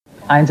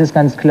eins ist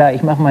ganz klar,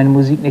 ich mache meine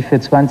Musik nicht für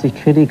 20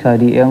 Kritiker,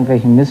 die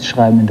irgendwelchen Mist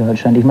schreiben in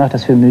Deutschland. Ich mache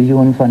das für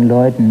Millionen von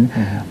Leuten.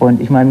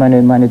 Und ich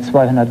meine, meine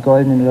 200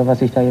 Goldenen oder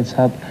was ich da jetzt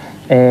habe,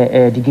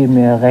 die geben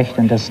mir recht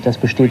und das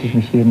bestätigt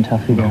mich jeden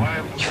Tag wieder.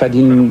 Ich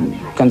verdiene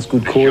ganz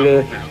gut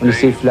Kohle und ich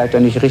sehe vielleicht auch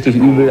nicht richtig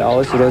übel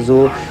aus oder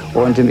so.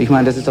 Und ich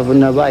meine, das ist doch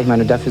wunderbar. Ich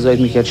meine, dafür soll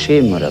ich mich jetzt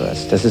schämen oder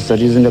was? Das ist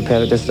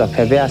doch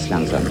pervers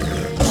langsam.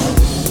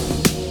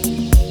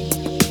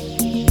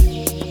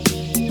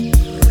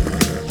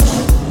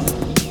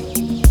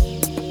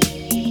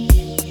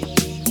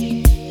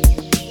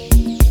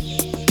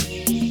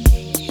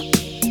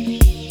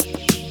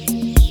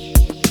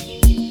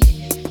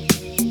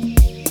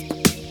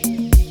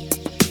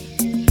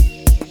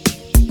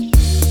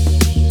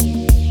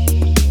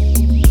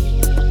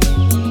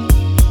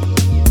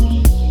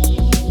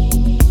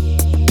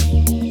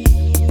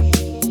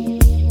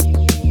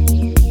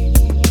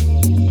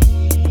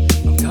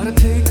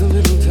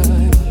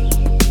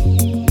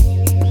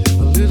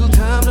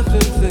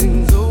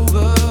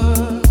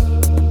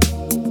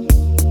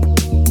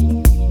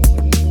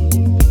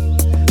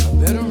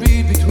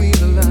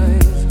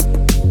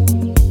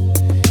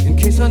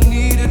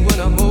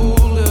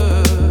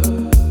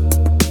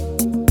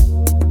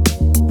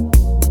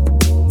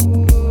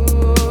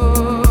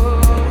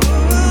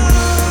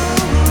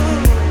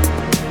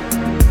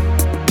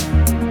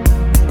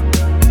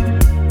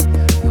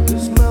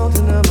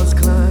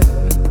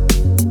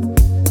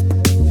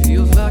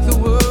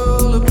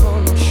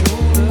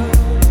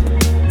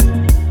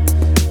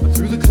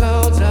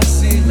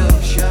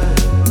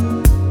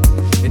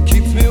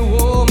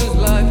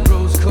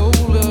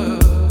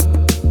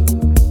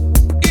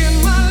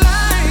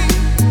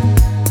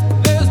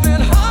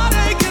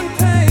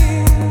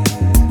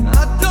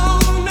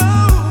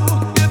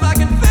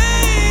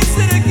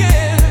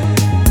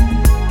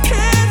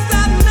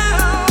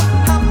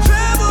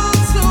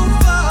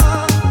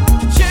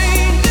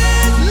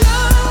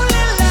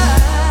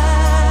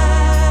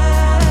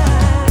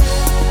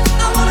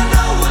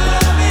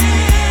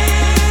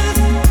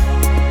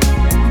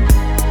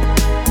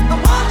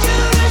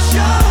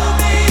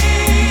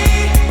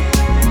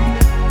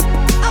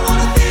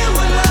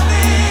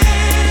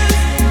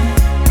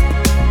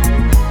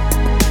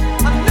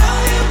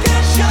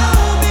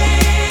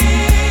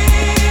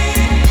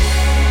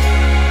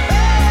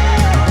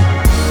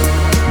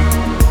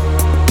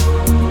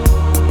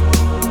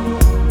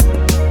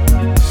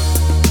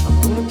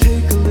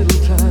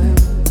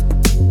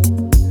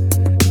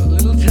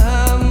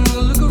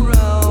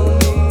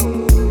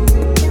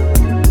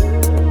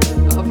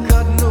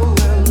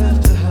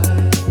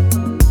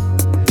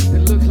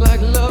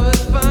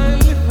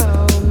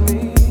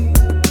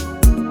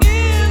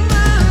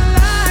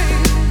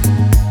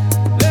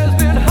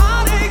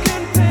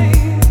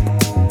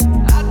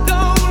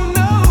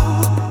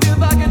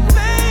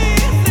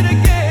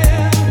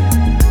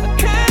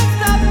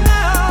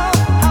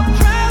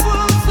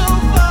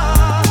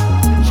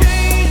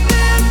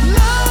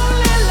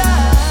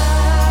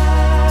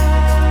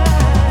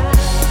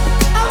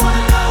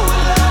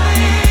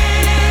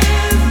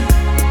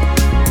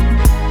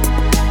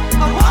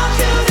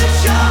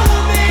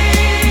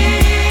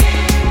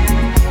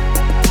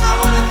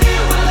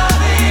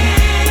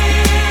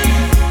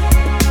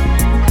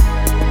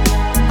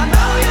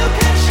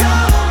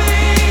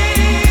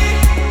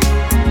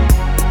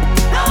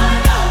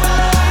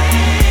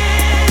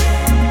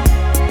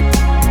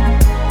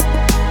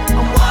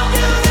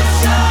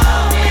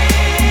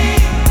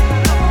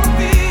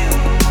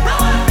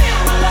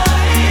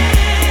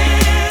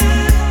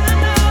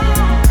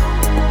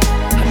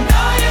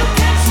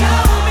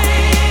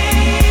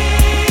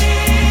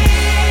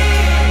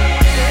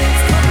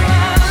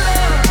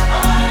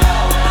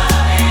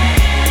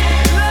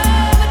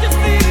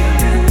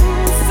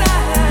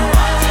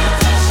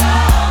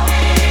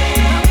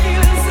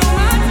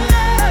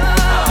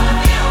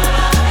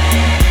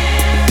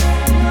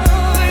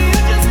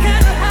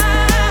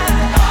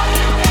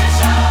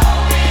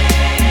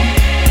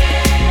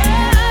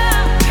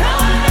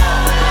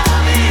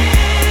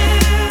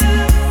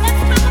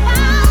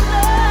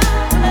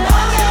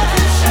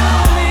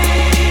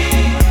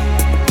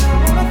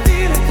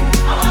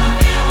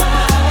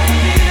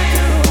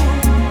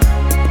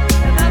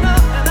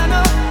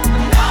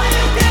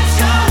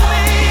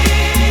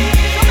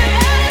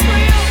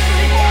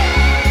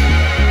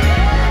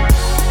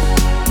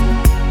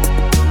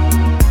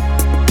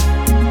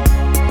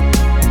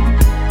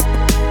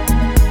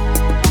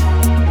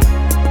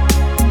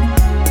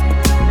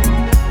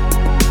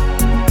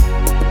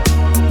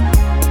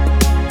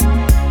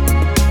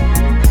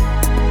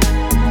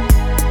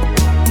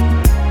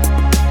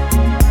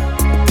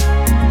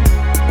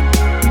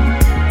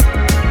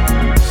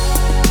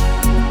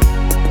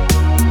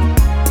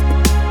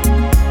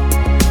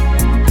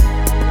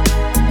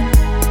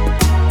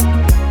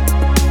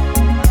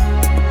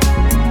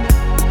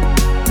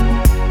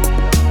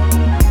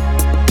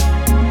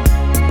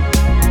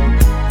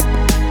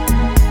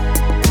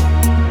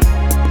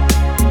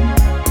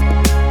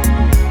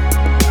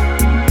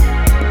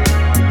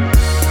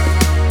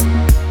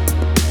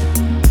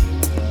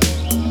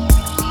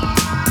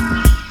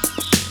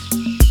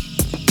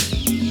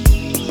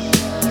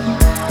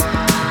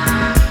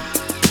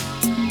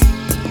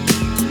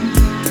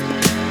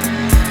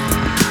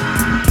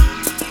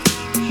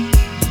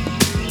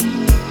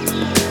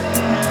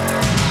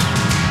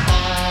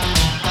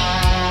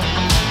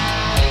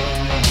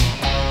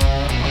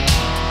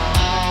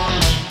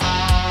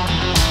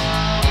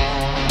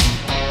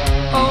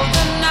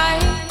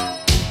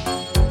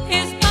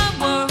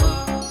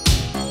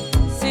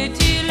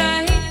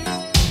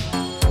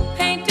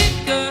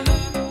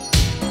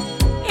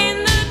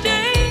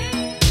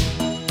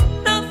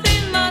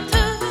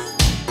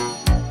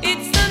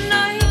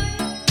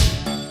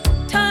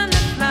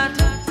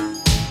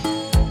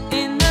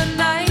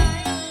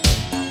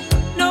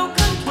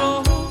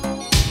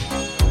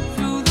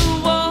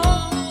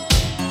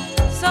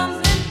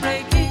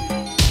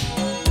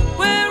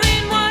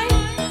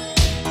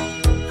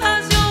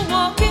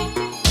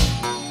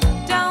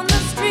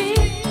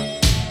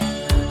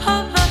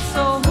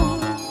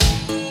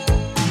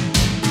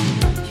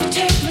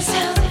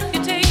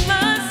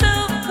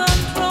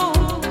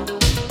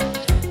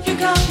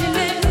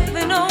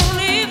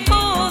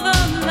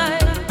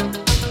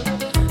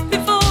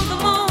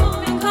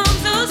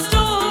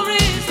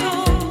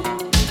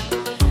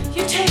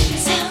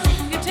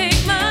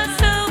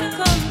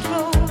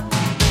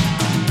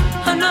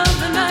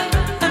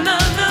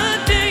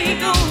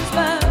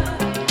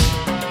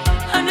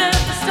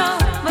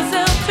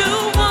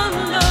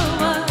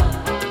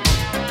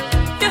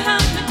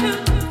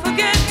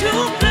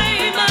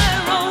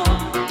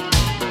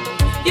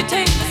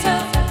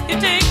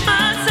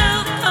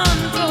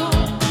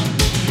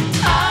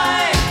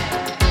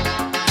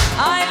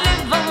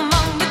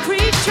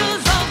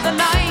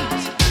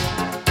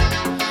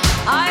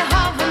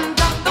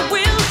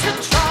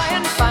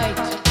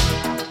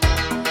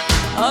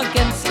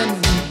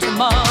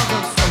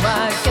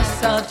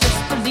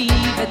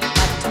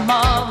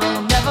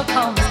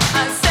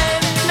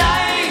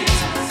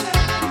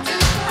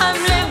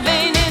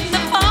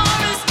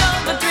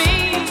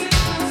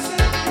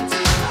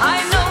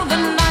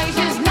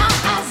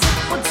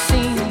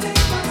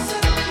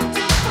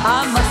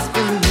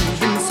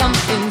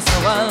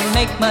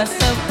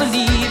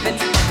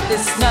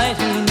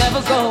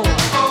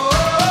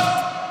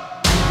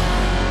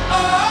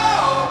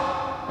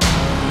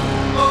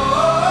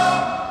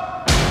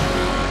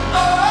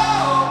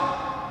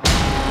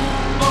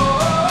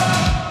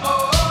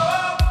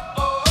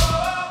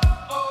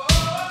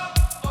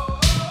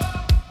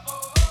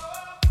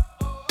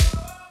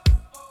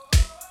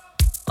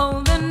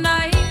 Before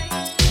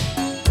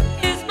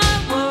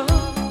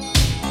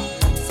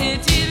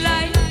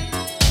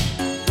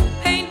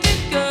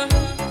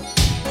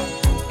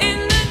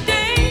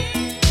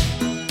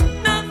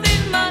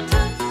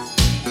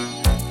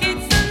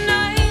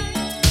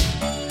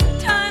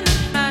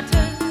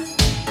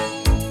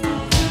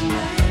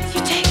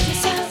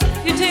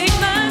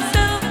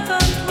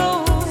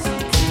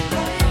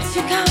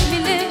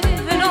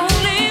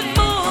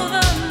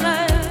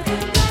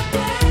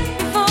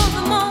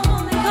the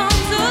morning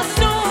comes a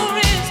storm.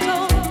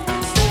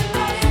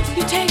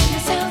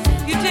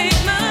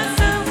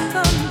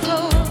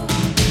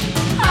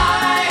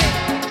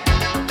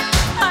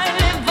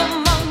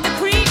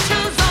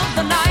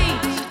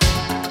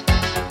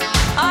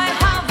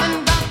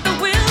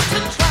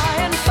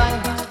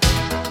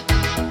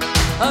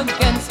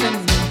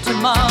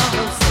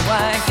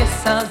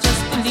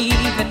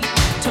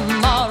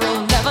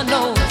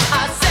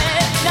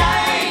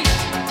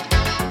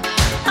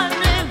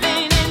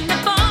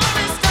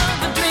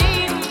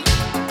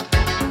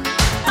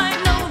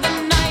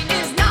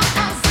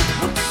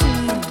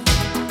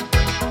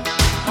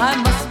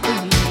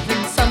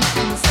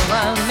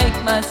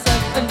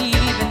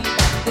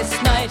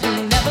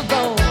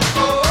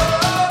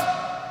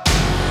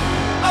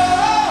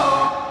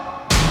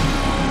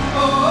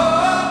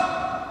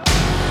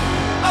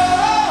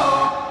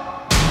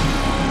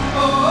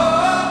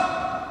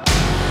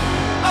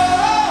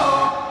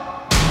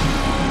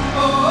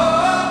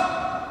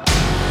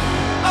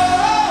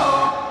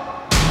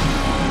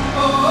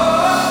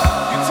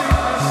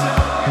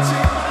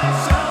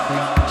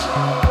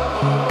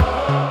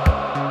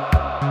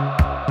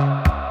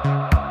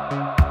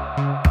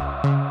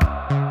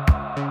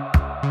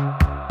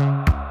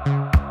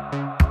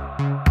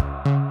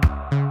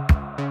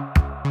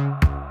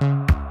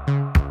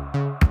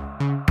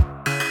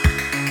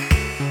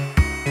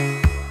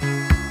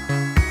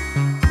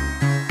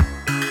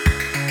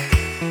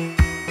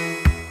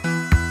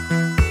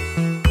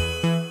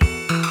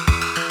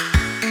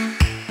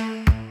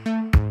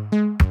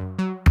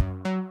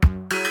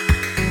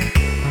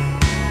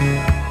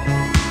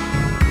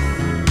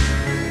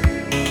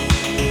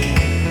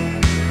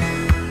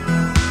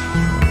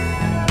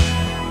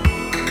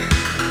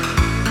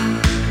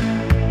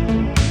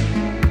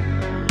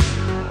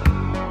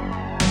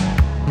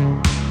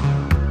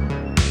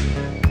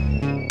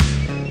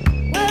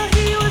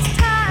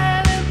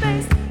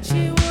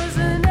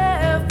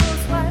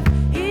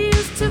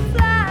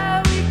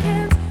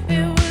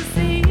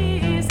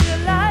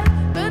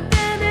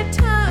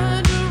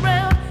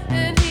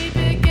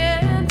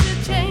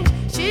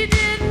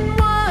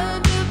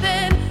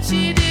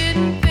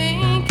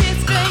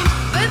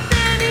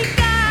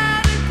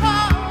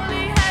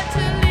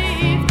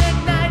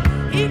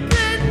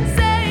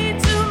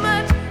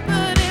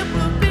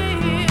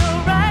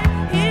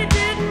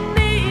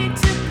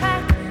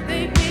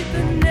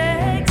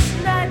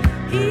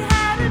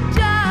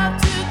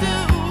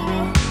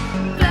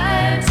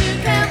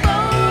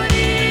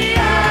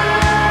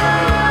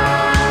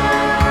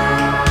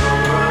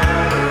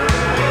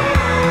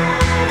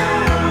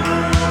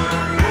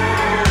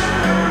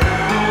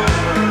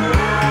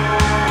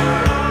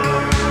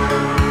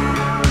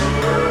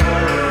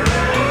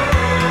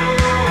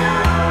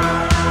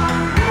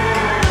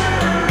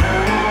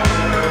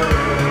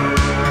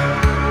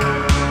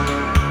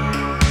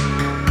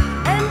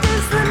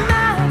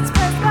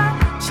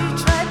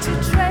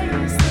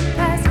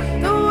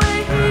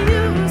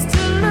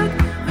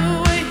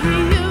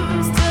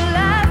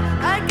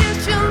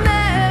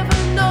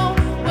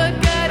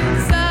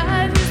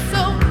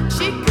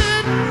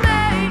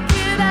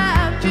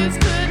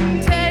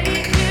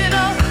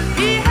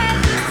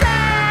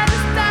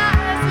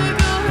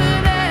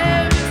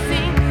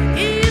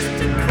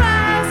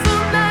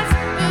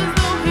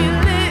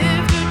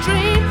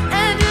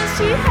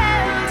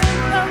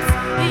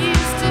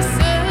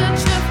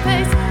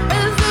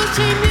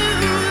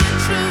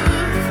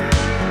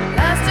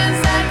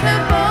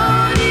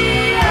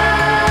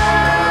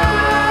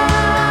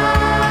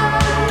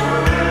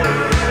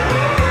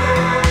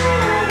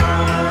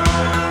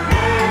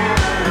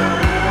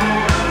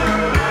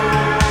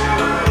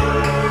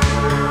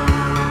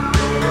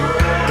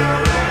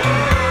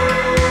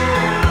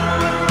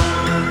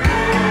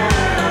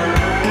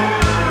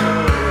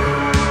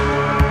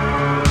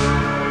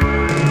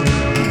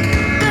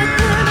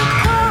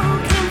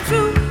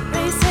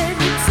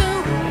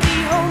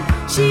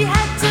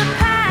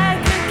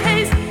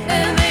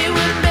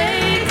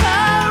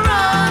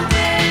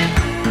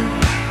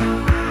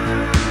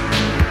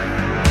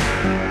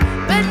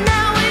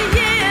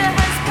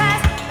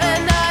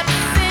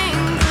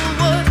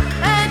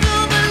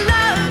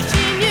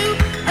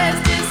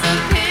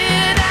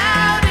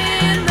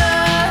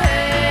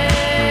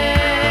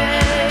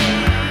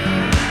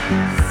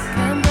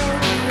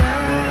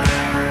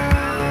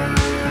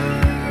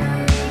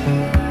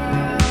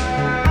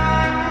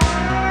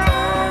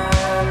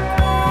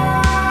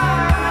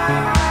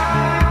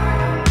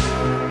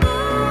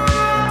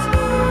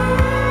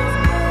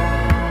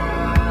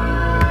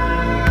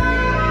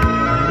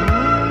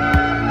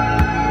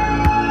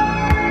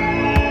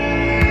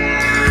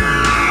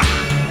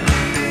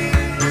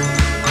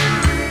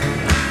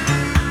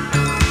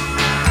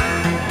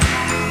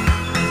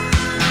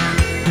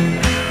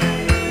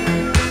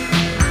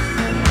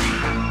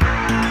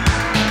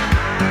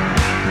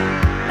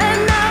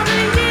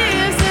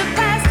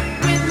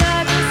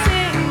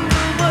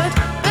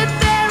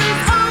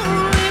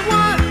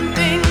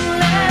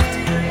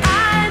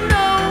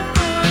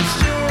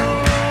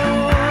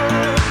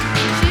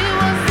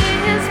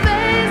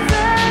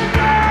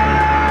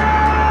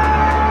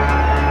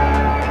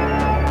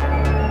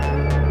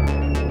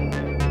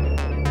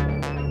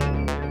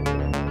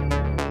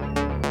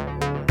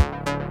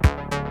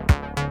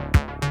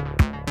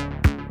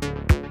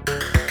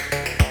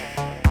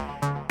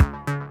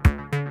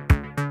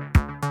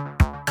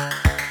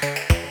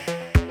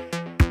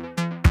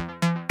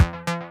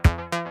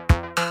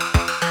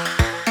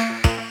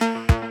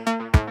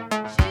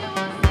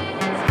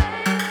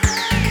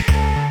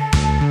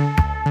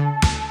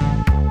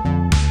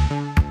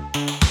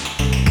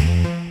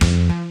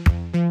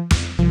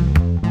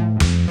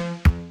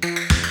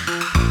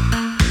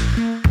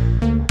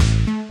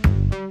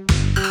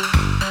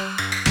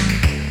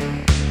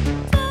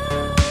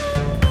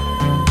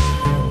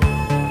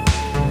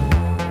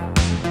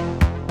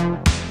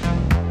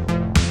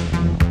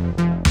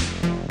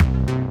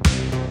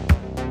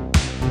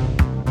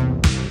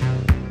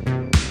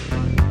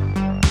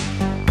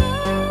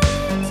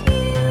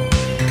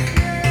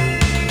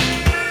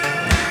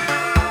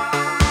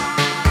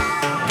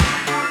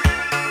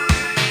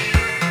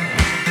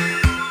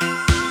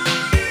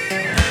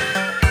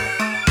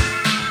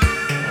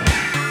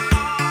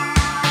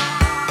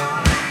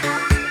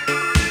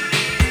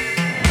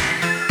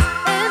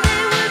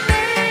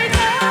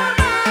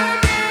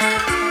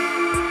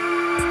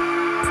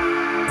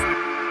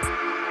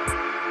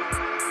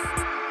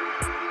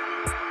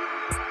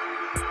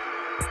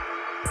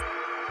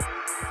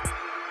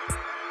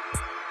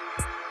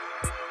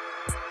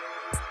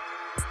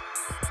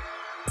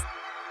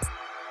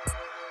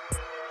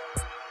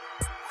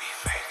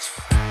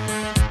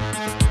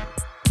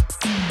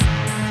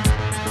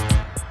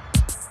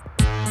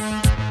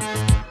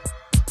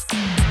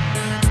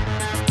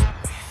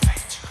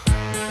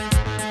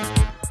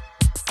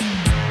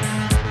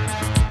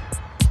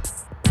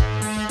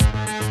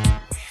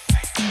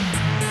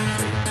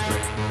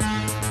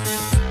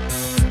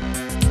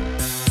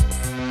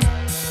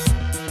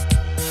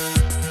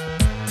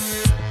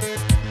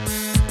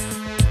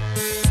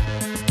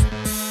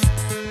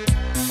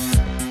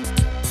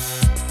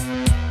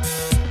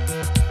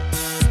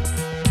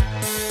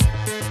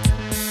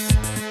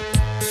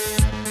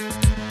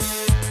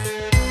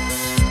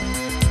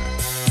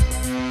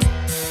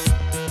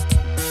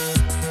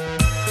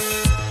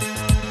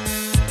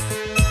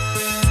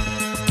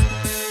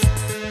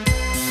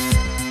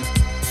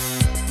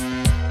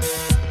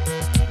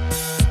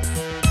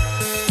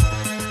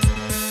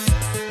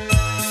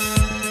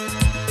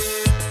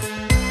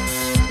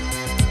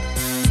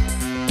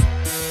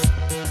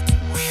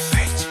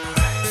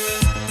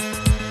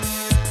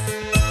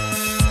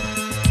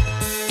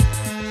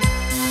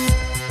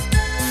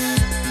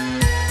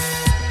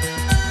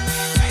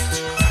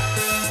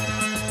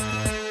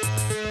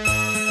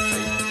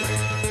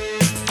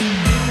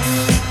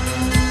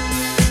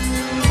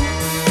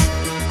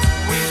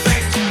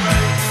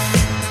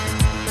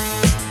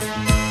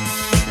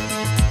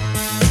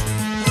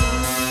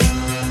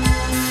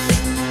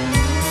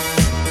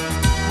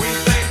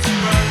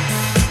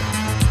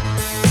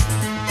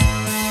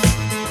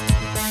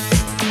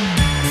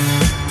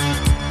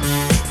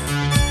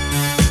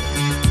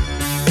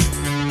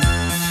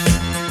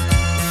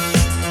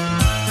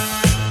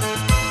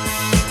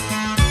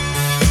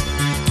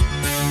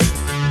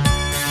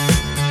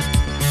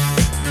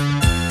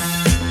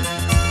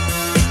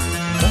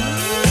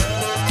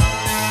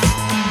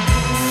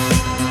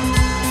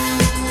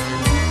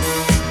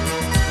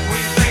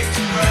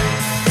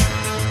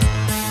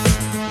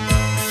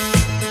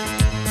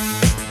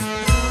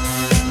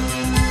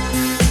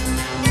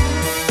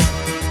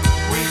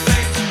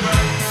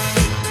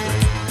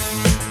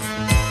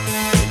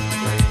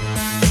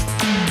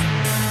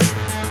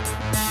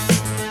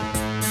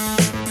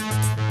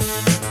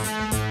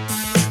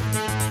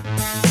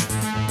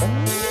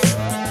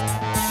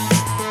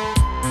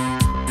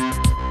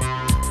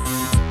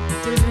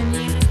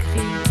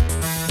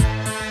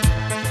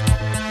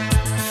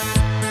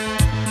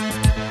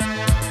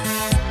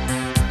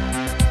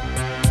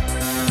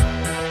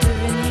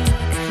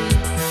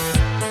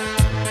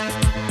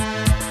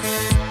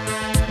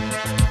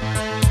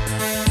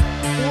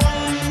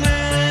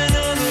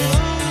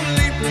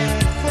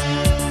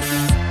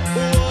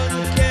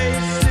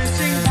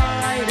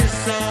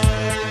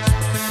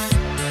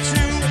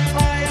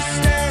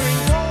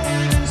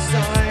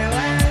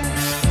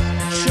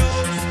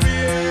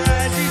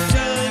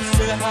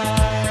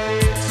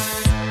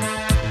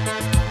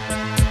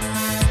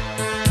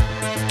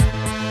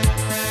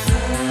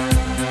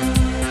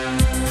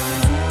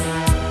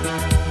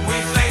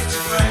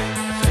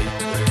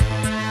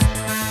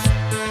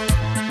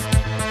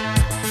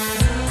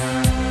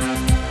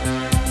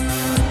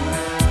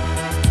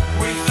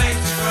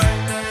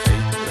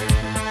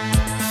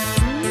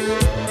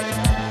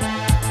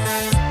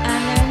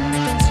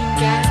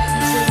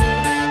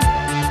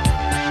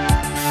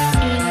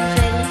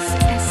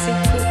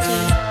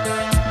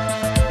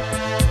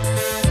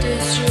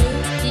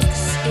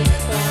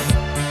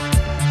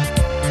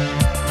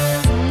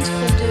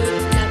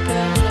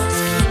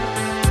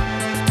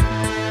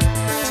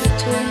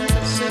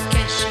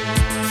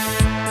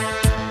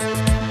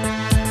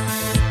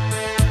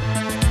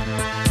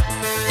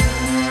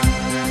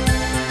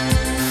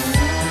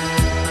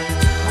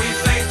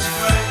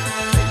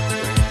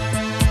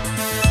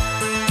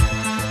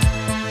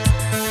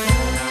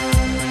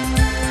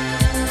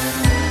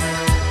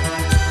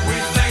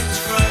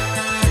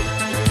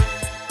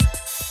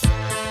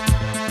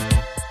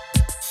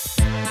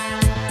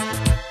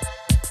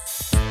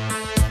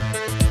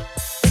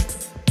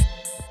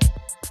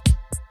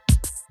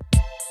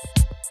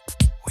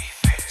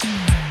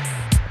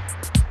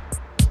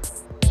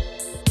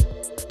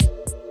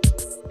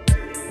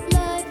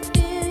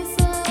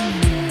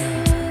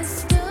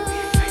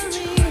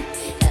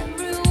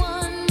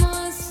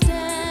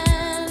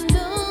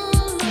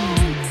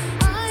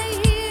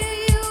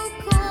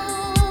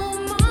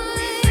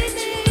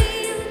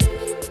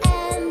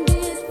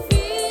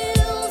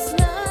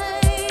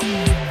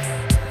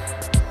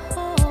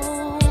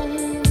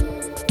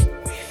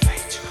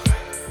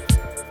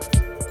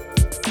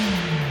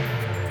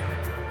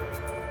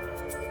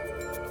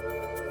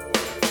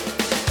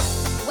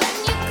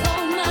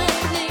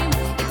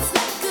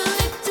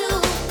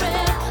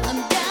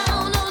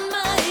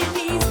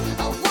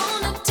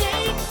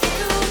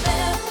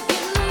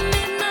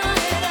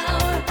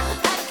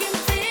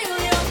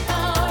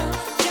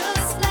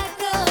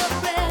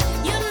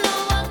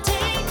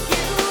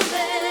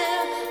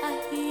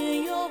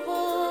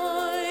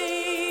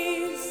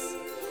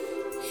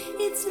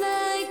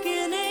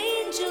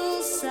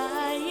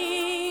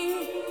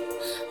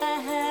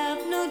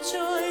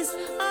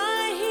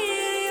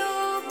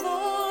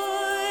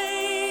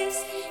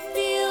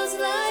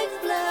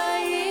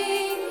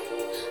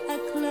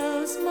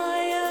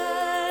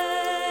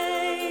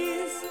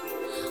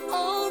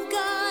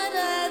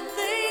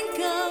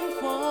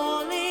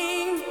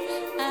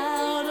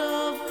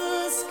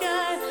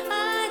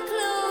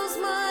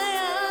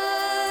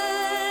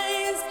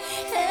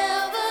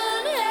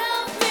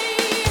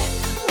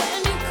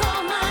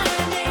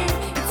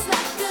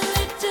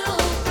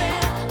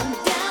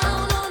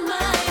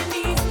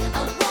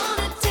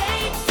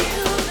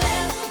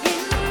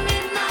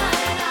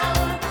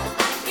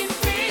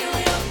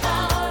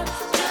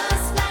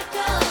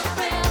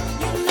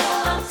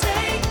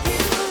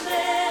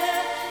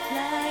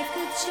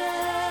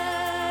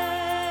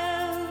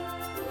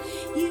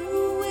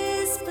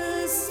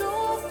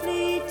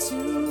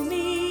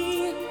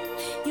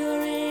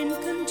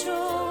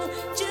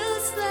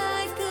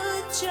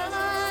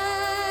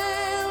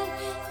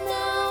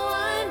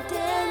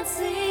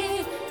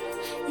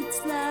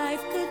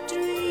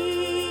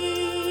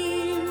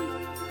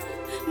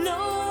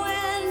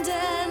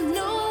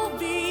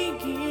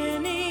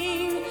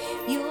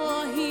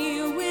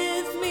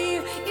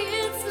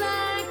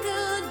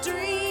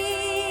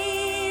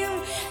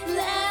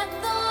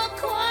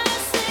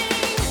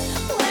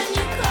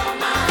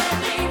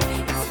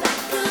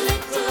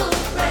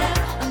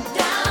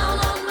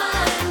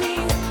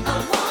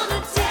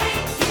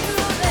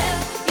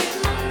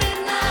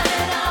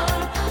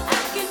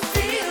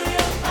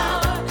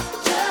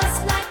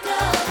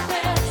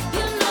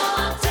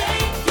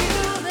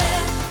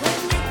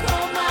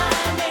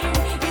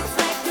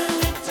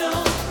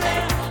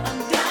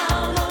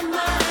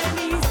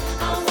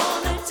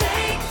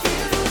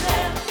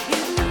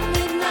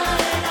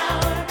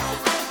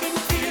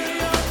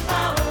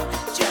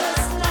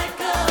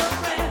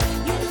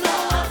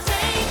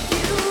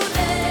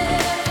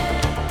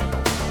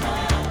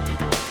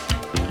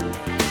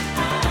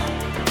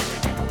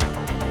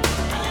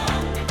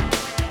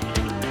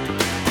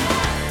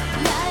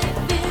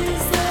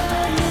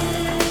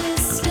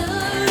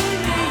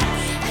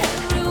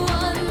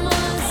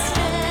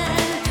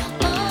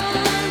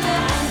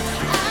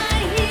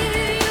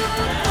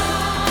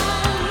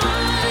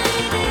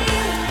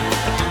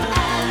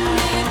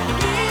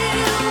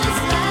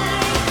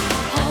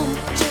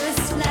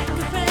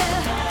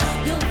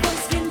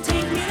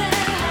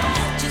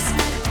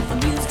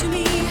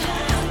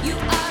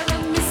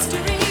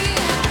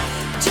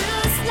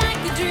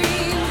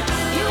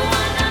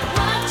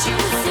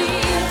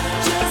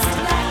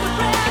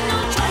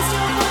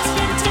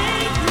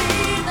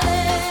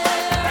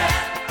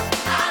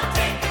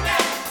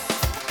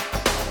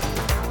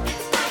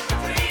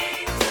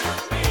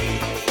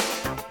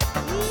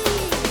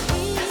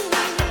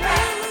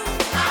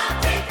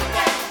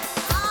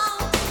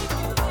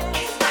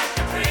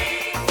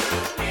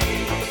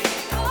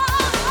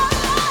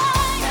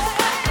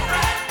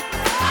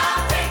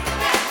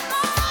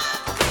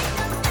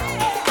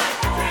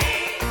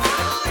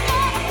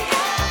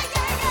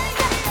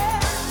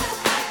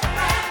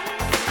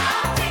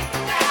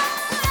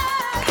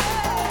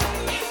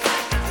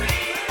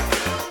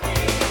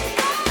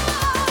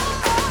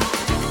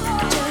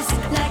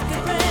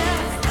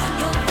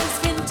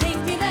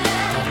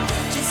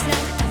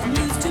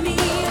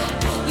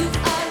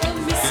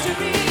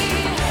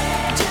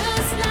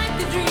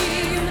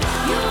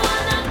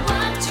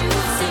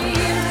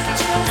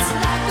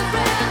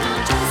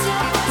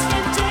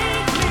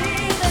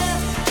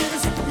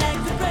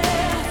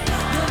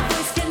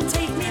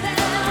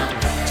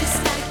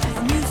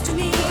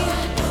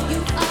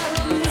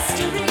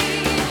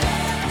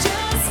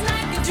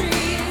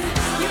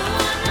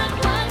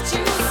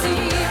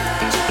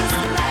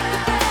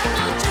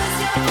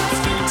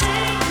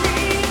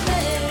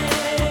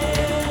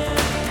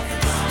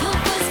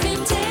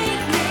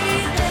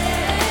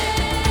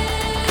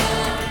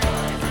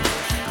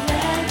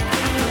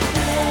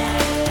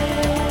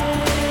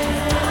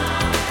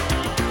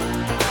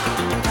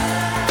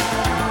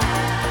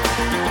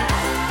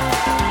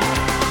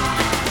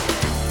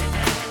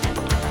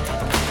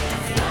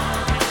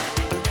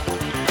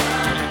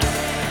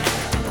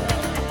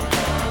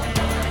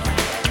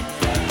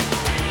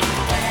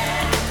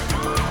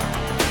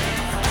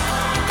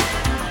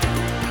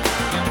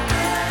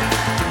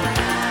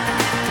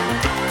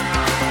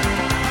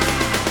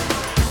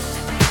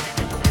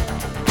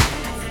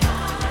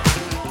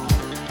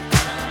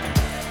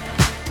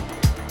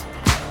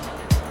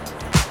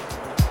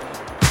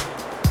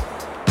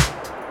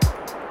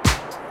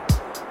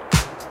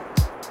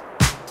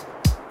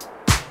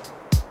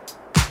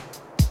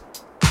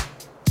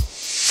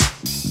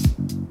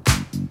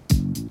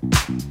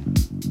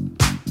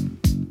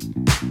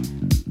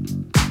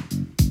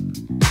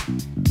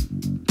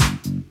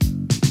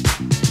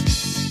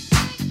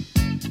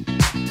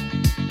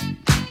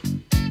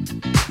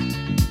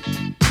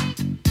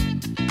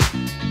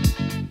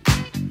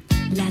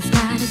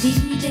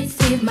 DJ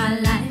saved my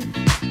life.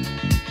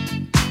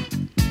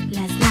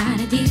 Last night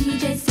a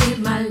DJ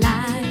saved my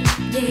life,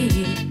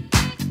 yeah.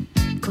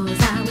 'Cause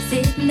I was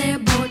sitting there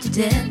bored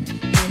death,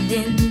 and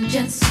in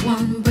just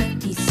one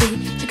breath he said,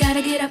 you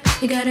gotta get up,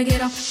 you gotta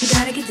get off, you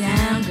gotta get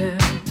down, girl.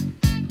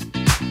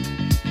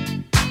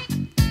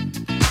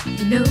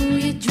 You know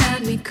you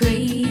drive me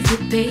crazy,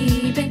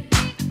 baby.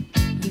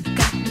 You've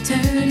got me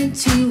turning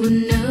to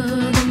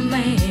another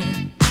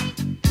man.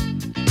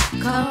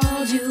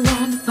 Called you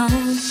on the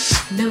phone,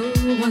 no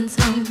one's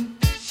home.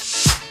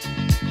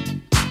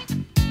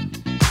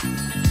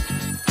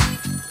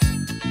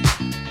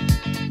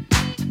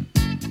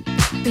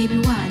 Baby,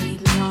 why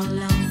leave me all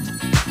alone?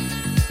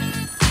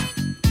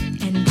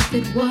 And if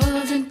it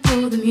wasn't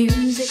for the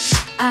music,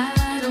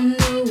 I don't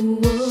know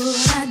what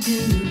I'd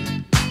do.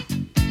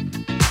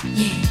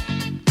 Yeah.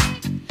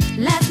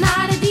 Last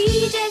night a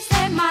DJ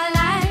saved my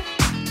life.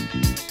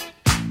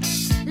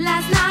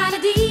 Last night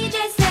a DJ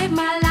saved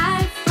my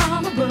life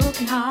from a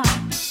broken heart.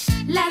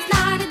 Last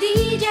night a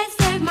DJ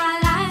saved my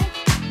life.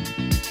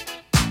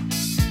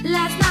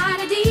 Last night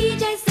a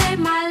DJ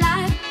saved my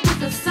life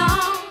with a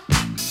song.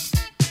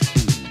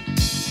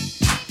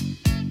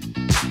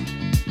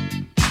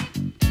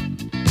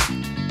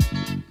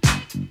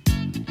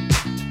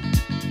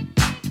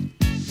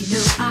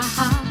 I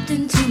hopped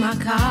into my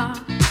car,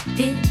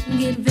 didn't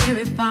get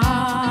very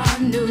far,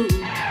 no.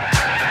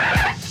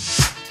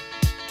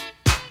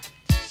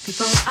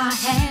 Before I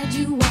had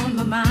you on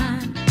my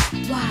mind,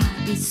 why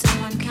be so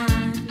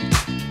unkind?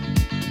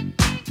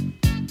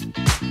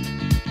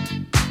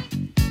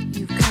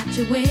 You've got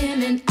your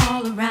women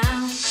all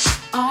around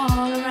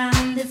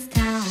this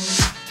town.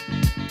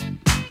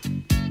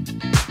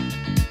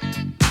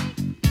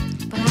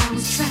 But I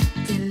was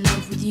trapped in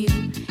love with you,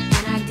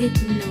 and I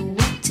didn't know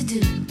what to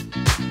do.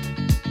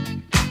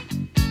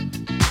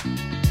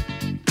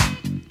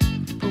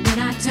 When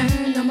I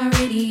turned on my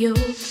radio,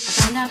 I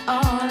found out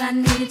all I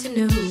needed to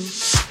know.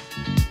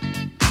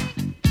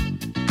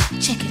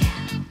 Check it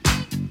out.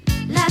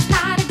 Last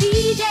night a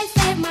DJ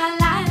saved my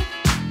life.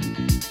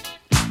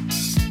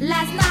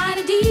 Last night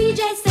a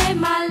DJ saved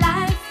my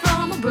life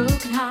from a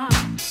broken heart.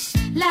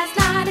 Last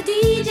night a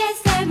DJ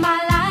saved my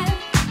life.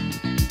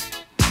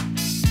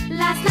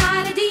 Last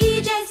night a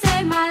DJ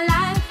saved my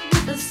life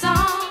with a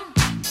song.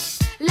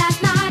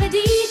 Last night a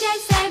DJ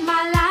saved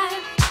my life.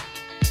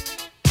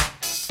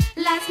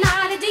 Last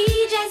night a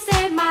DJ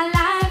saved my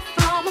life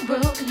from a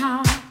broken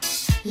heart.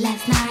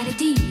 Last night a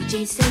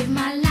DJ saved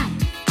my life.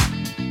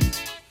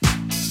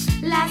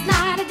 Last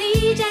night a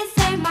DJ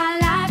saved my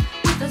life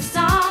with a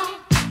song.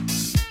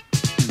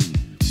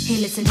 Hey,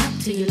 listen up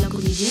to your local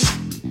DJ.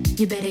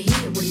 You better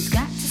hear what he's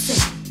got to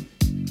say.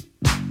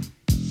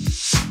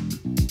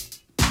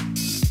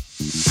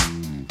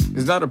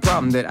 It's not a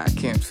problem that I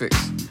can't fix,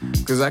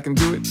 'cause I can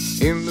do it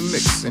in the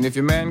mix. And if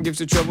your man gives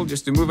you trouble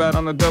just to move out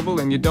on a double,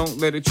 and you don't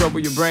let it trouble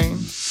your brain,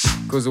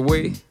 'cause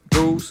away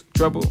goes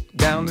trouble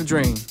down the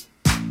drain.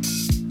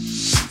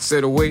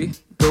 Said away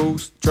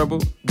goes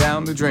trouble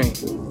down the drain.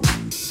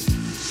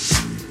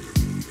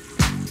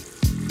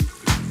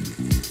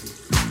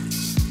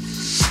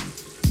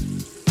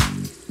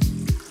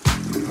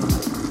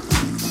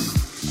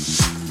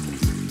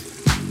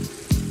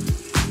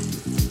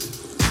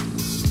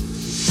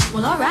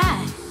 Well, all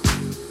right.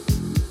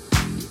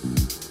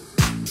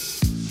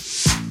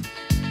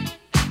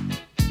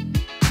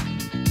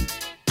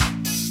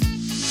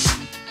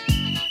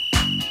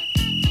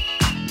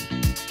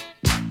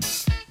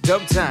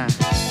 Dub time.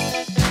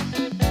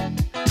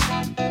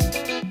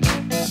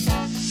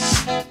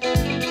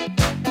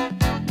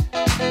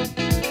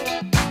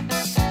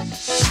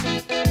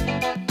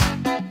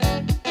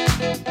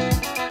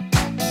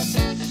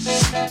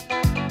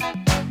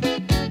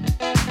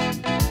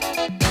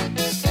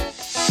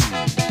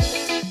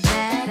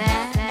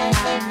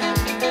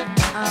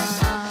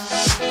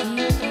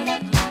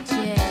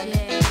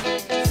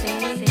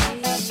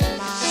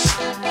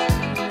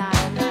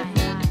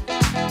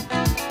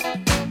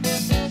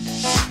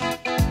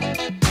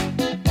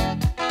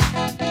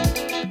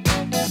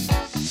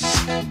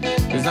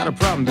 It's not a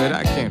problem that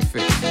I can't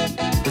fix,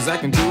 'cause I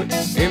can do it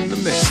in the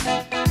mix.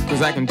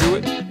 'Cause I can do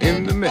it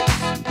in the mix.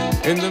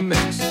 In the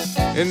mix.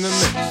 In the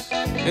mix.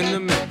 In the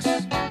mix.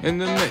 In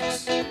the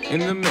mix. In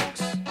the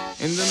mix.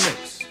 In the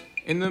mix.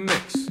 In the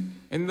mix.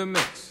 In the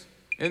mix.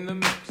 In the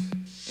mix.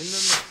 In the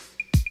mix.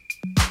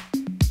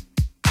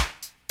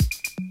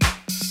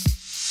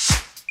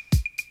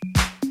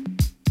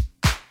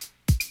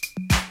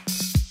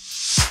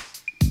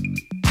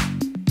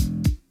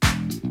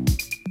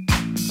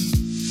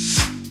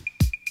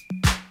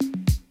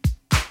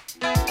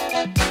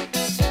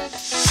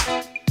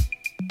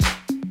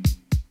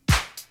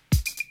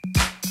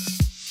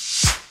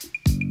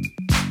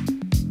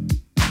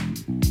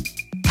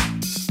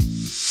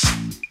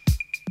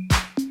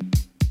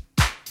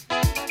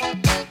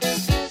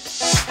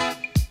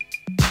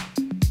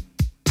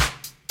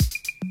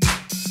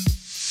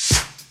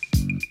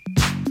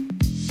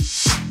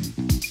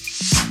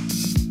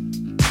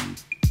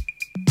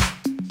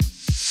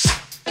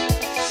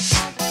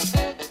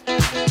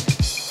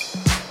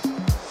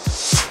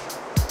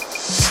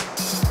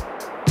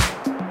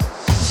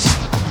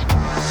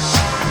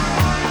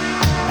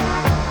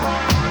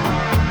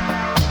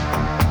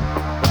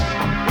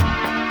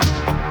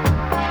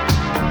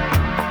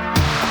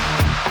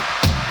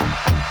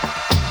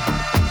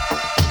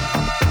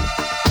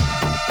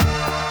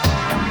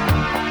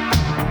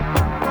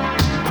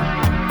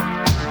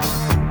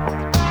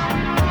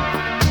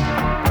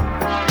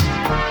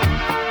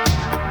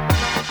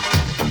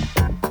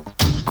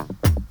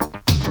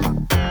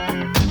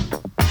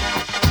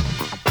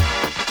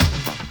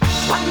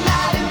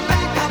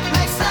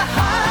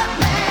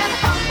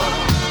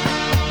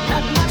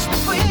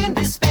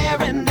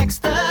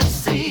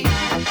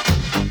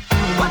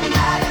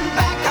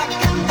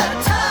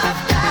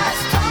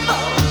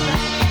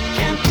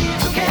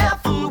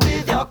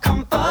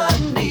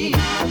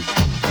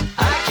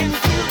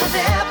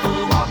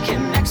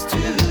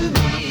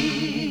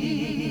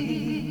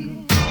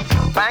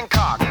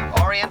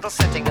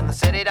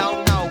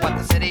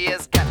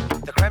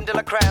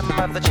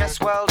 of the chess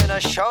world in a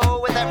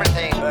show with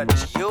everything but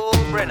Yul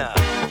Brynner.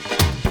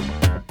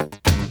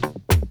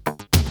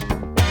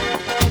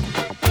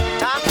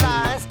 Time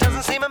flies,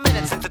 doesn't seem a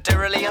minute since the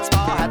Tyrolean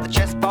Spa had the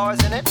chess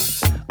bars in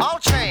it. All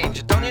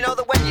change, don't you know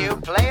that when you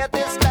play at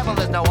this level,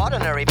 there's no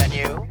ordinary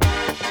venue?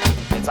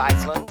 It's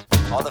Iceland,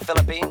 or the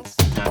Philippines,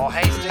 or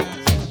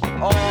Hastings,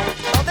 or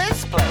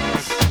this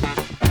place.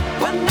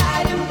 One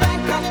night in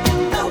Bangkok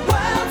in the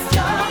world's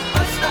your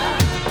oyster.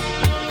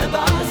 The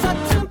bars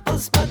are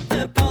temples, but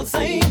the pulse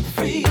ain't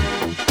free.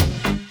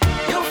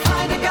 You'll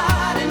find a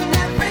god in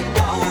every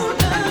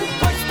golden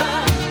oyster.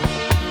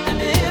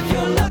 And if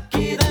you're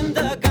lucky, then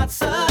the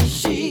god's a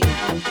she.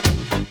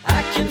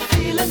 I can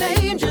feel an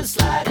angel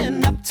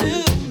sliding up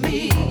to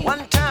me.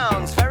 One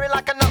town's very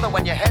like another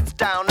when your head's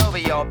down over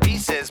your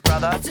pieces,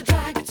 brother. It's a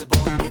drag, it's a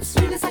bore. It's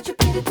really such a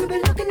pity to be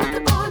looking at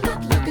the bar,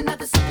 not looking at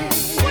the city.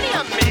 What do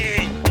you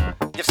mean?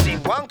 You've seen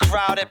one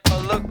crowded,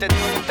 polluted,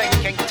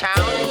 thinking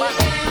town.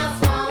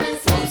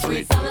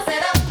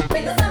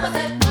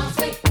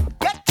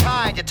 Get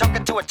tired, you're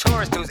talking to a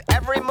tourist whose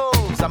every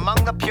move's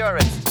among the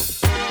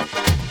purists.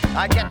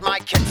 I get my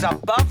kids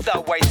above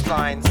the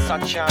waistline,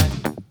 sunshine.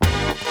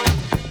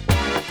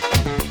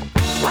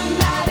 One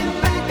night in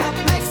Bangkok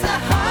makes a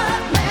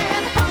hard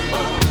man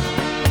humble.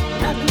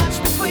 Not much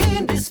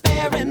between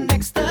despair and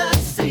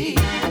ecstasy.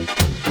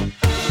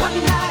 One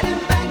night in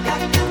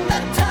Bangkok and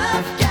the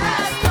tough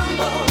guys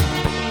tumble.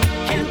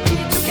 Can't be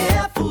too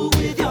careful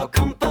with your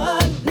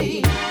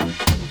company.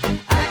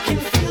 I can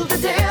feel the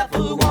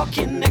devil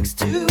walking next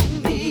to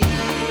me.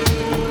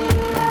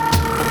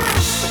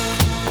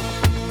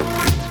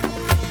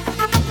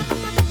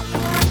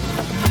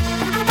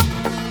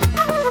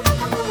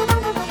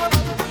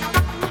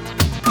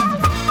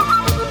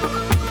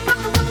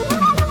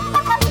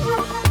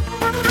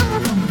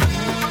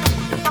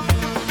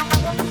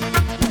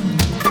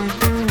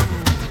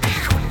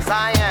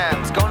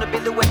 Siam's gonna be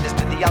the witness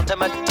to the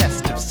ultimate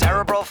test of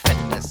cerebral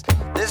fitness.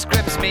 This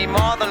grips me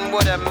more than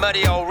would a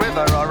muddy old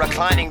river or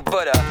reclining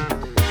Buddha.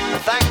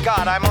 Thank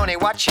God I'm only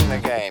watching the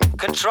game,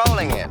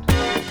 controlling it.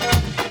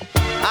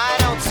 I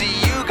don't see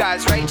you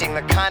guys rating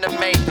the kind of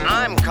mate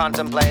I'm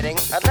contemplating.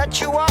 I'd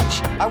let you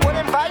watch, I would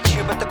invite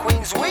you, but the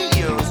queens we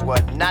use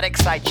would not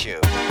excite you.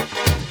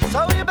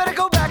 So you better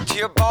go back to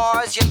your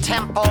bars, your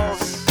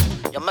temples,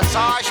 your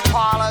massage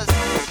parlors.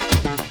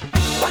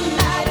 One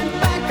night in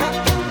Bangkok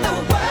in the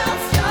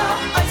world's your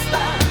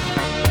oyster.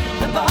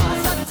 The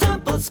bars are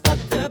temples, but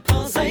the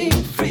pulse ain't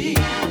free.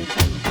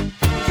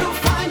 You'll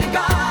find a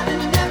god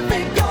in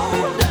every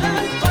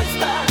golden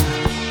oyster.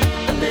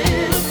 A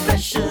little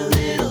special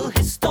little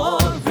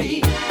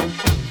history.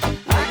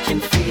 I can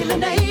feel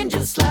an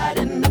angel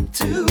sliding up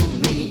to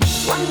me.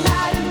 One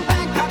night in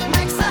Bangkok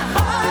makes a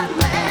hard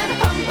man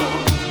humble.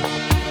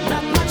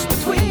 Not much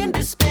between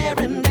despair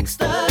and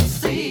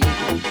ecstasy.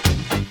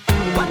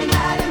 One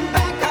night in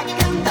Bangkok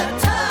and the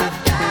tough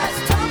guys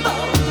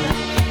tumble.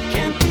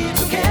 Can't be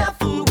too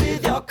careful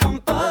with your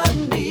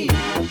company.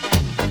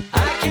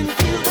 I can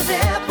feel the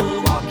devil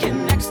walking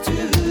next to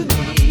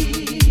me.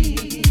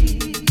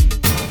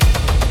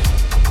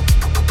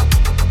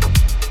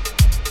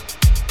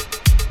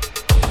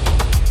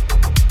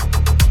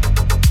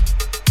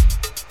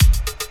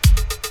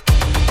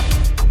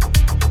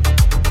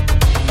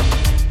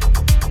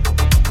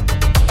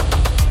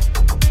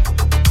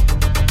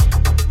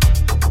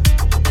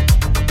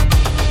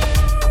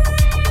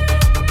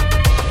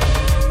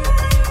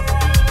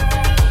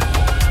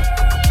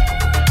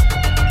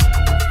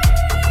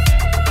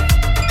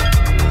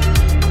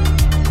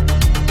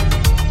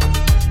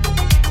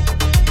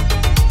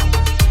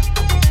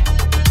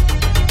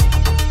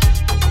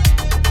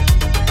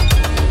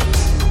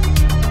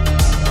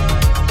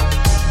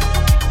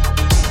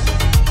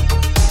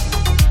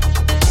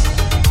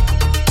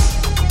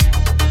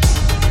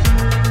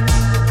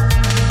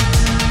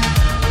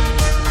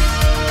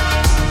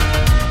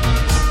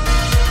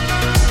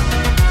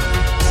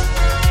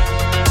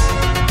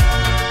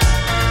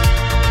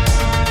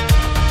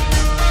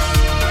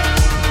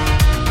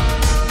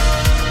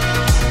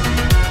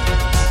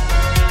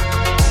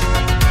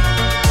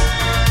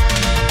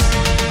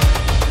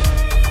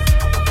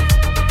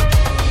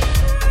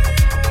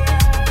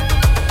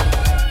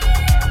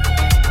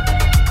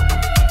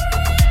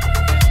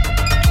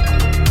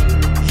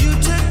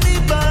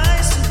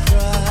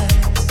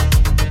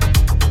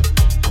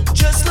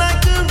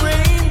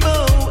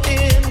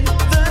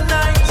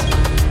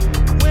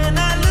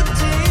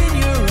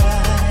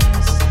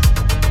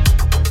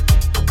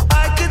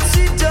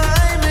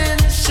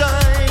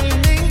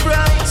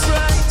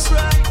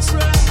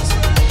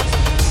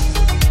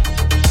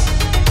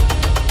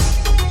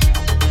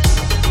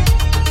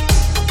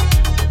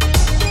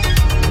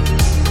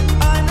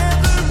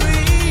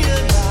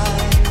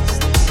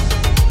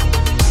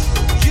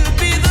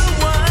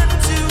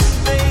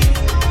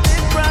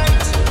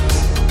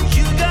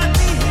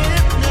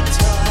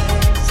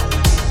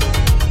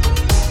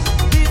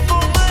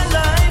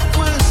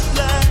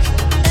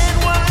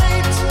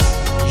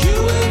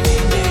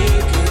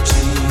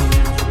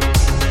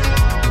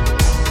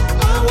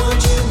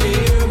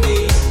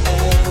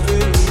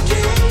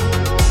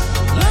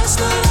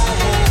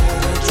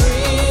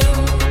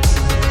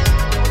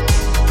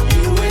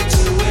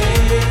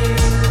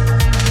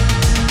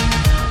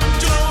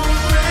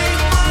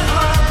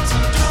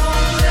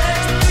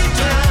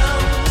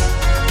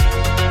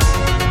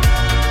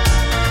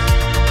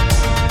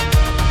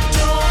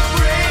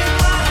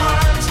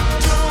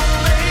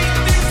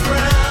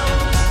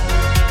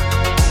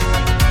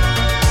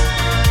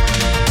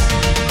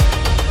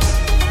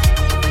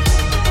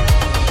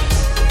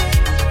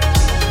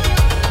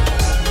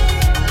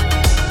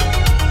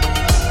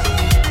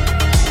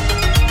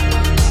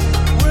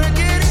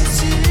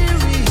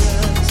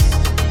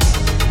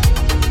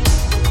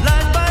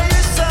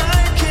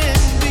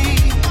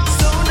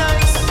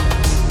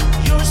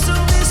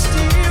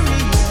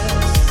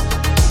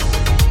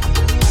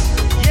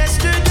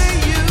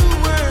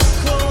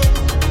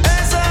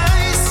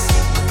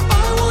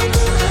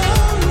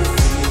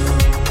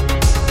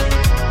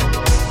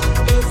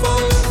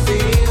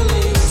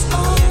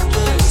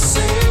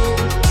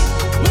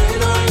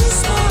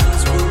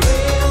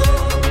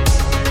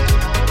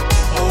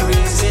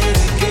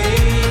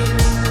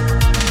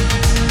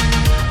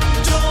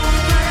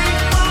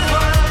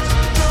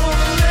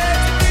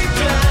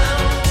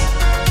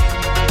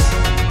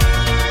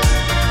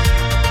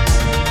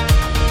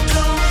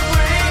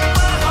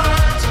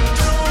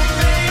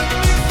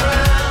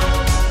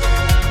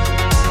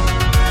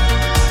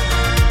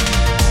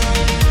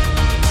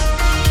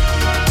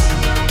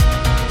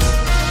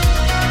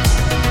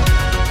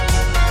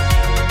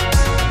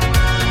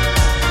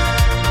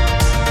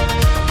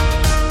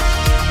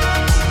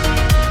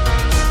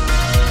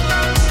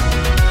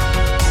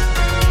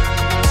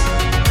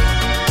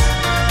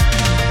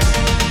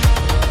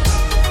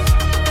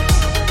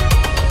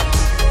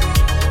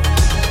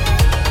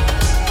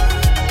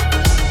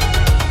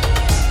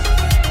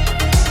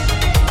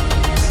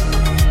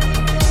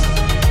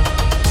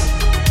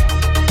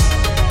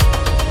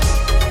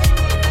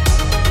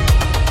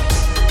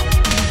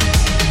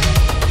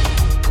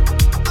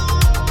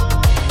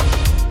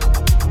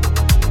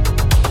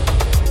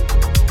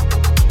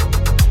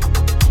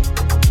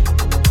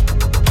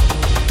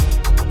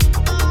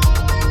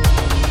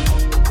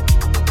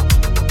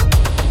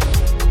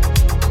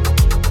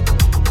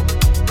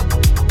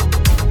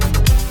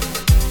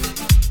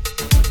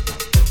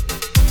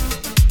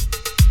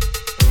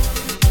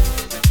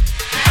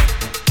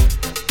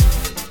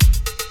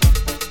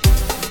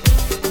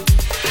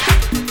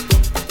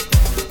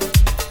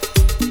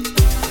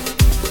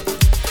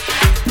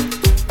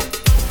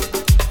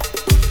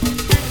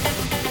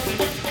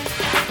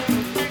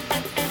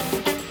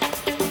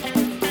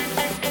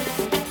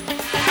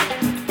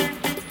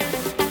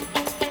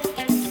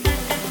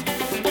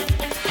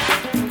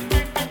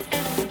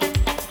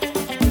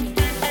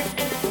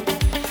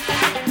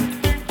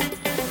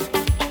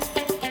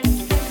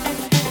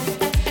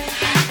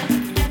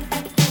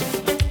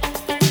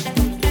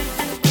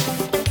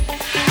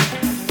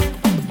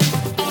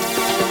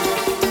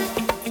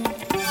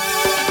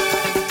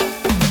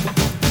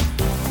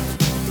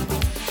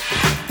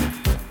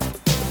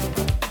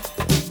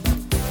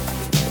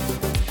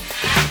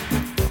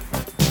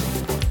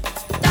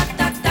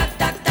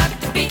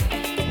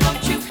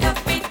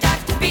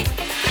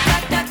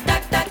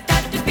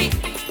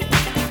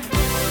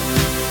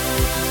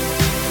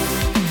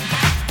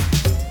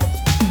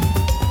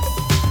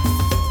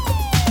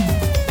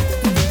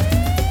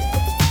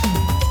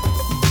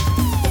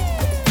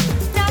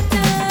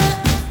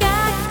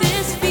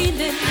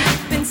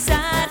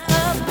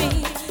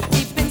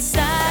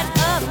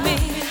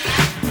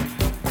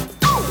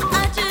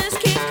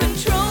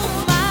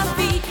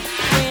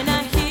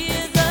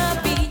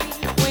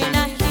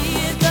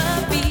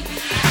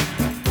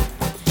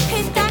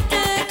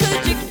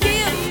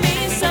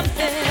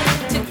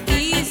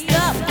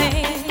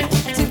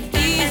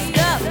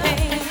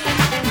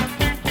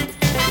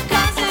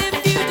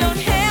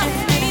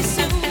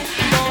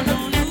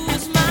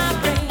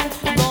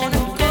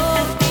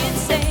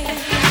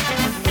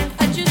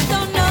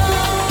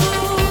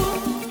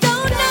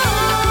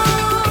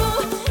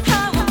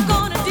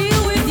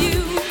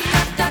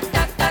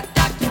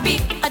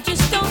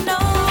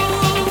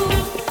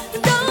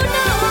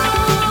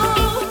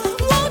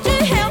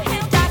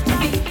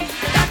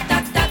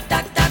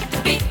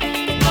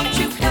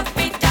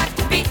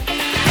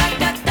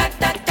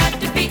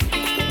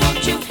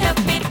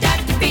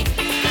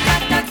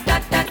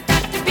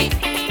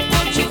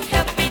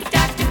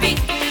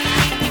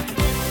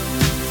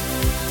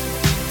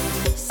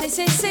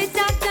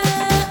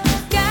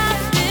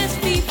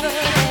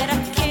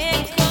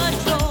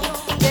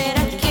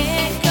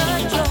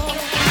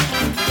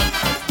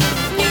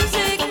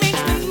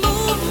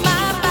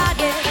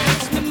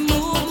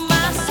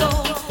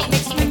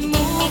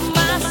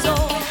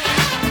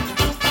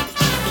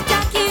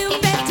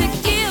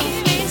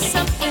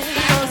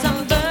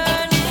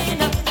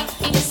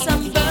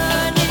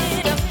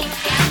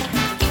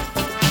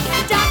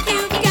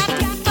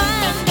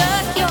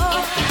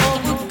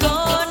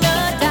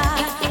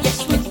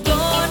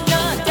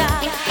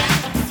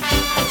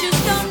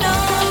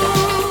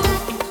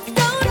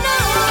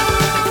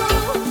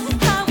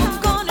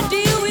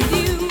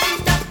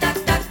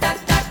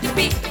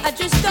 I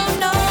just don't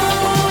know.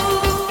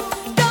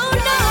 Don't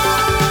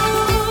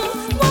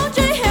know. Won't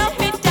you help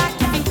me,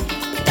 Dr. B?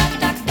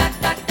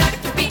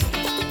 Dr. B.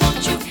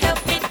 Won't you help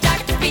me,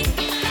 Dr. B?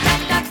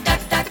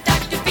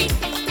 Dr. B.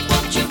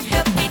 Won't you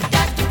help me,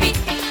 Dr. B?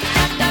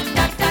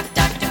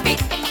 Dr. B.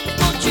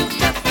 Won't you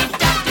help me,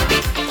 Dr. B?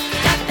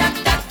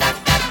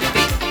 Dr.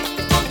 B.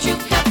 Won't you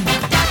help me,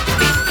 Dr.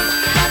 B?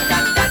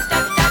 Dr.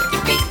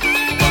 B.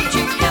 Won't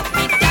you help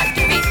me,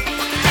 Dr. B?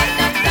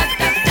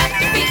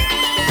 Dr. B.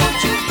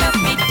 Won't you help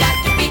me,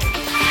 Dr. B?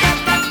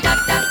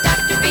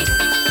 Dr. B.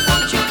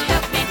 Won't you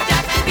help me,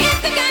 Dr. B?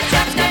 The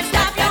gunshots can't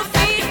stop your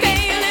feet,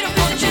 baby. Little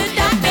won't you,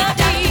 Dr.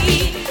 B?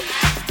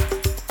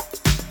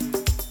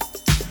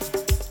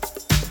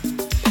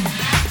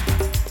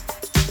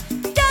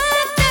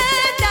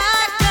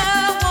 Doctor,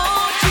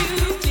 won't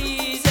you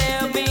please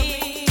help me?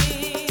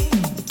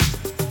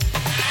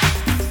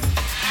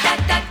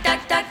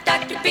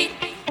 Dr. B,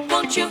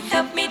 won't you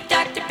help me,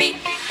 Dr. B?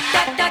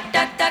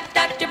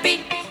 Dr.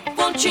 B,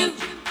 won't you?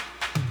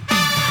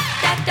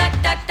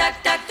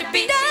 Dr.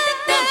 B,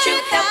 won't you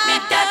help me,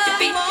 Dr.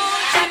 B?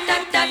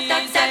 Dr.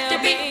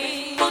 B,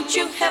 won't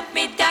you help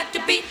me, Dr.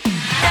 B?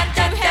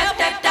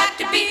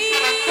 Dr. B,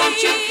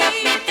 won't you help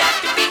me,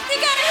 Dr. B? You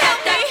gotta help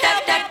me,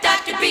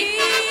 Dr. B,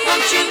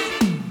 won't you?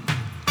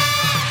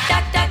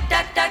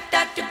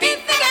 Dr. B,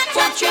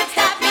 won't you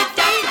help me,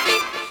 Dr. B?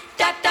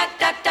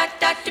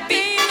 Dr. B,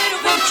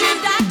 won't you,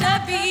 Dr.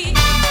 B?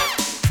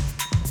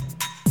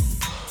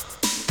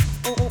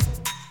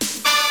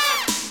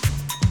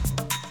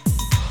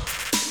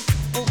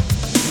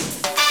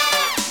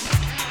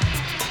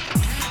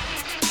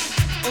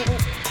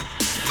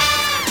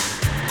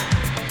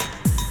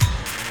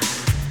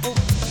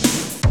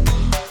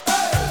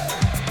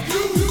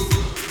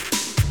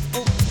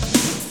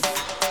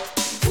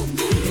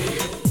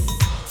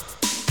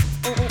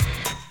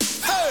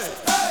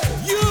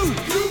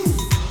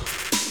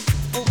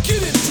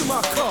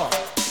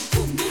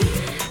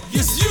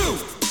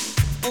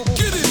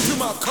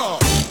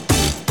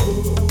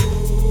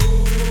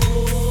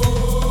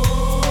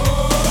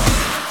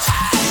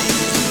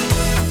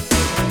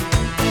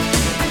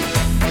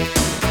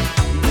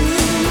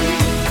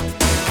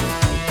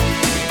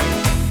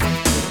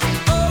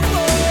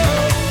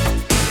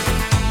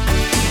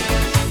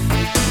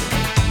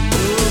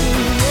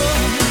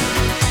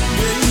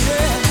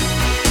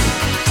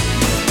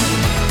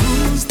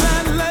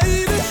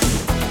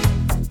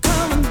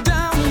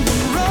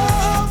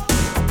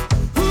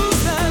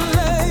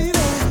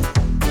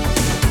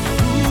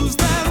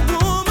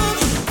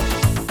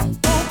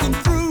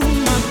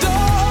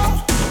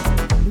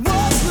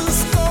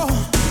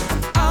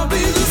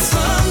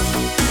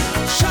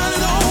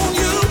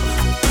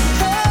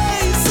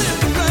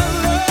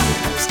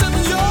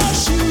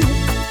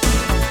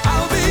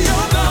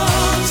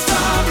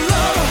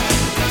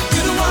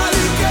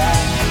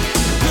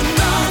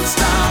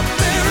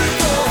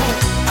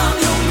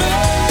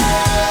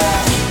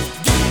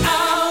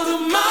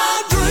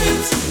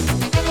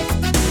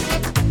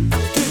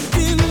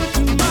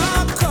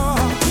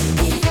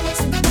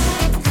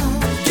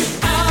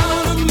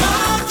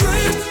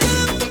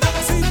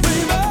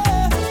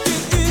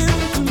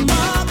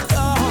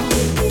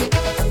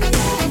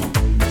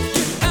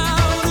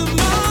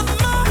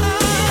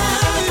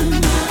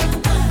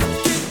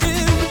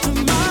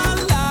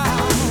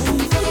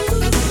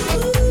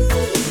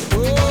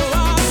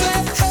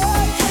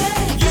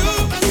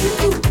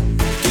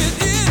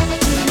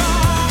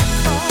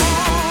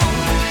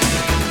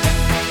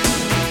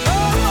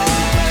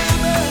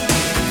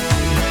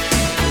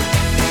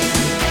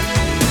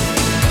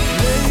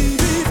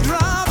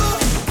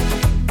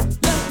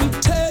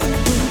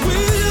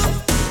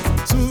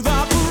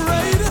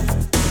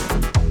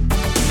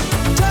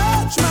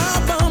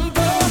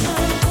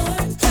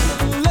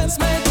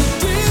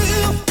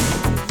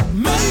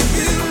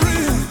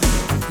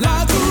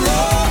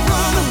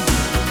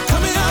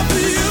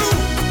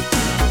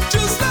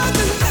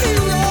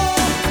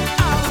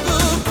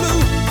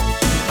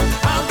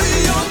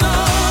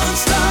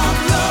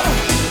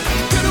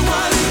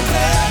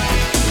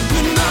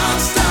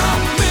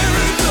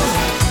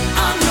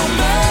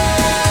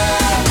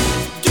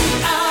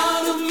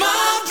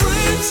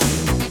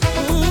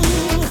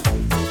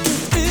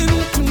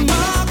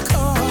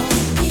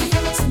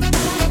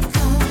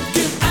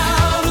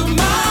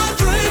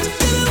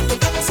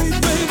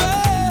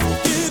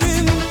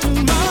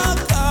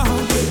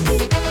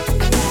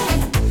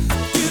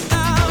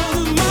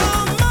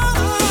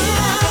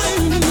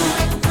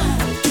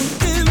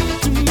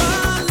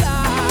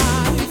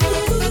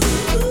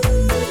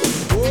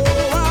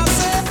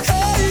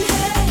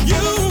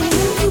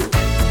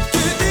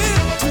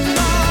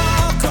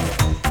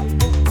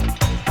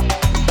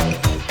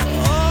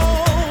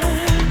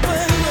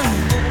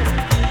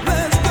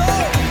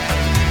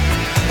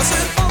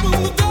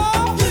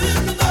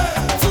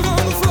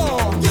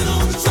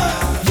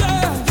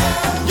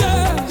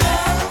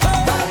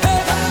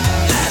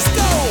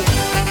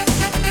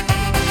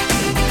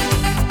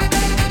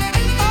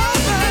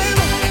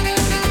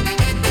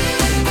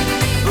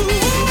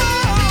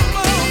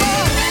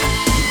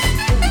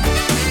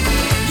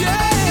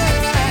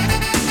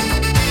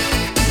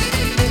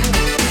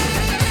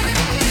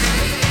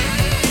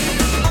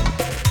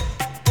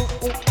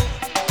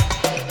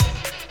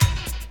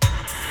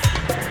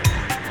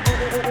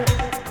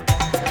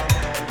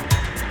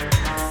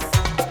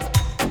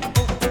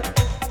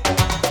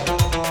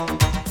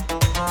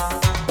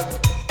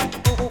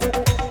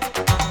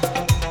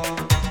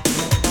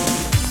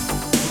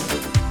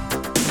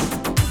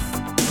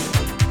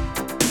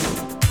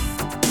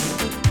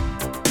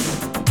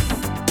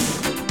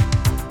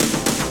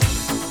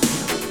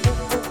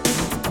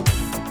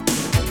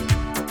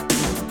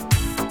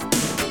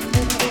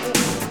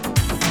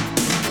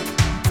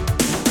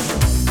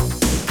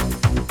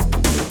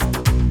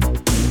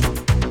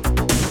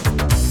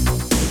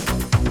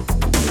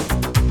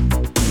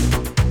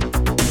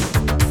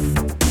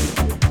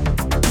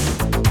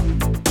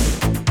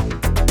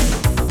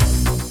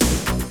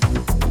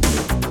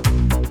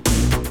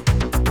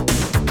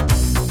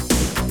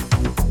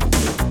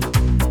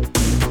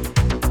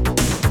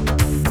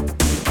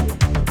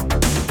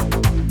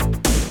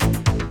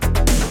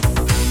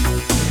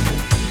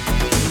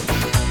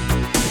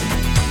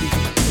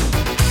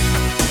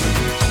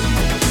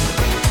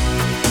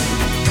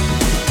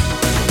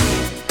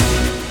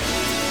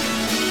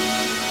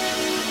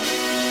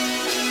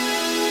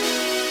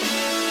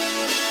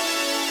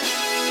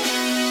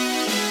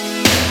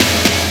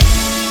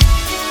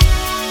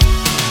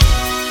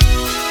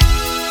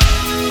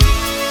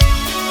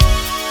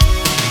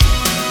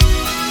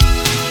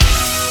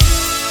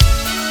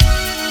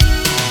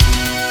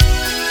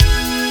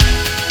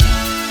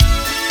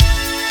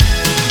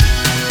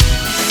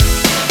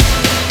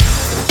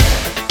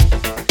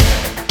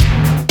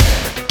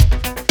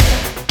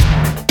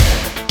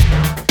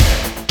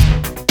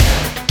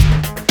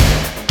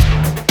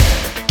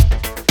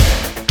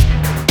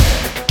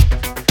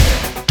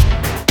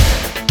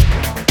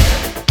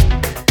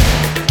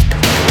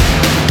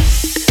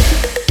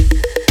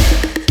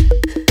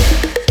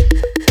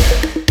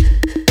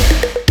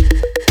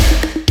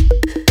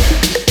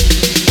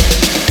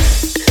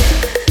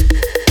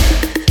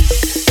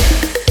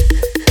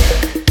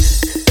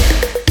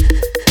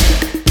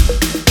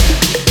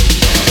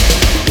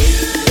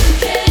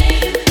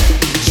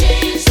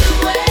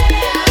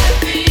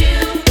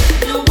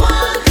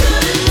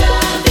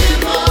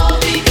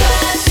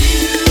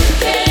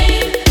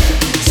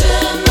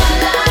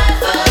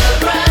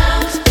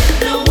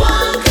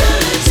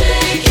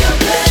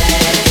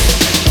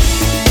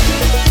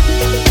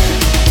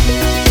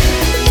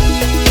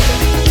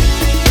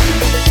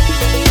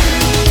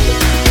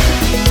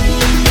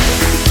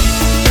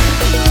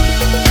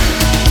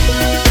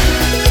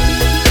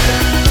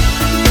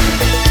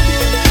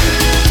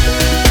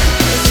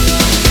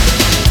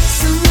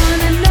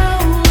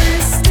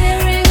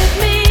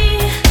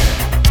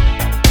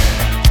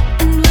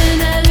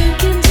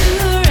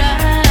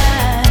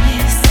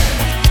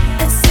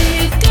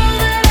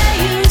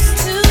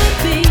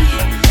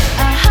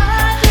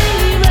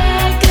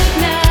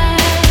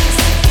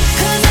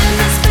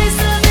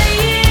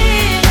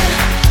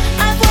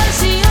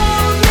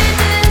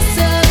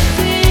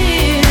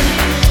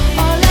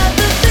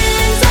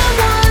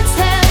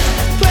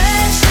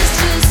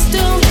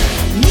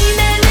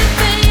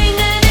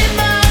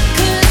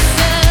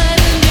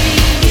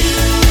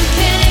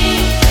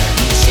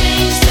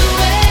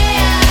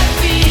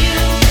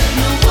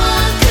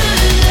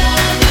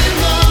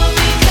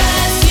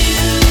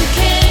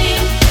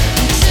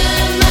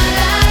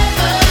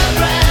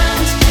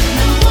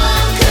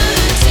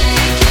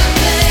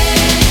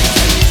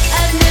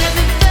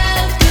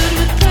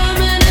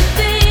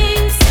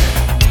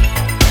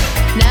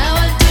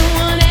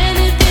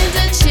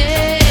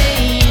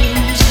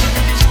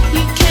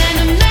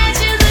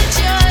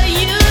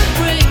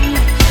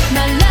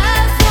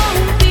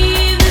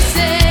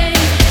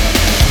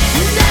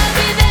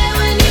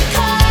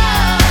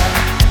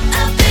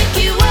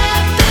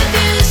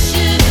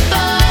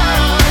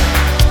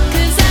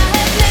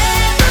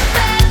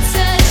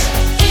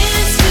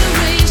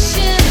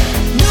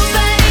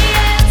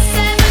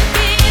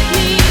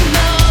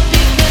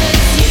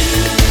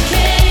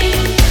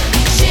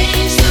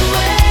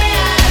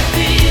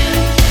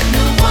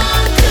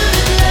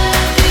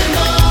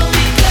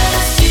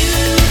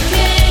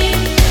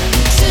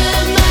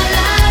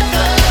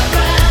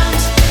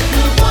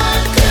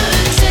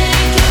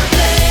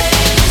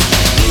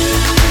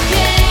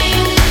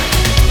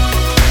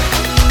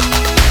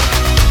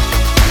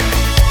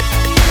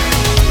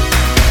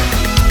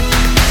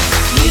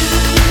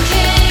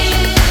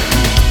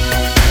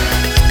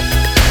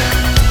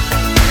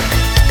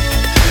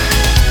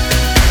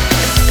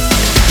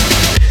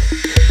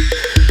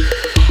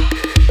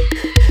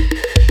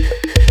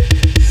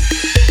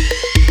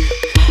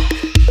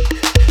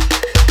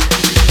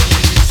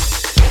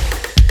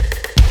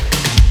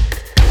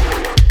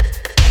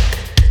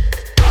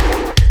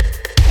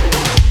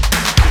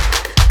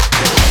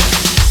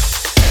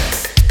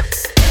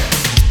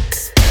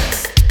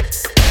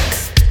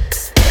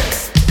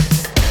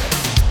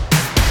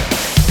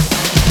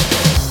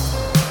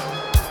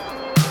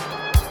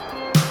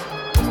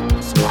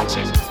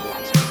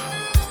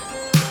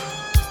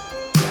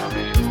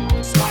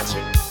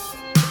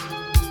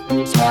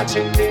 Who's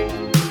watching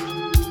me?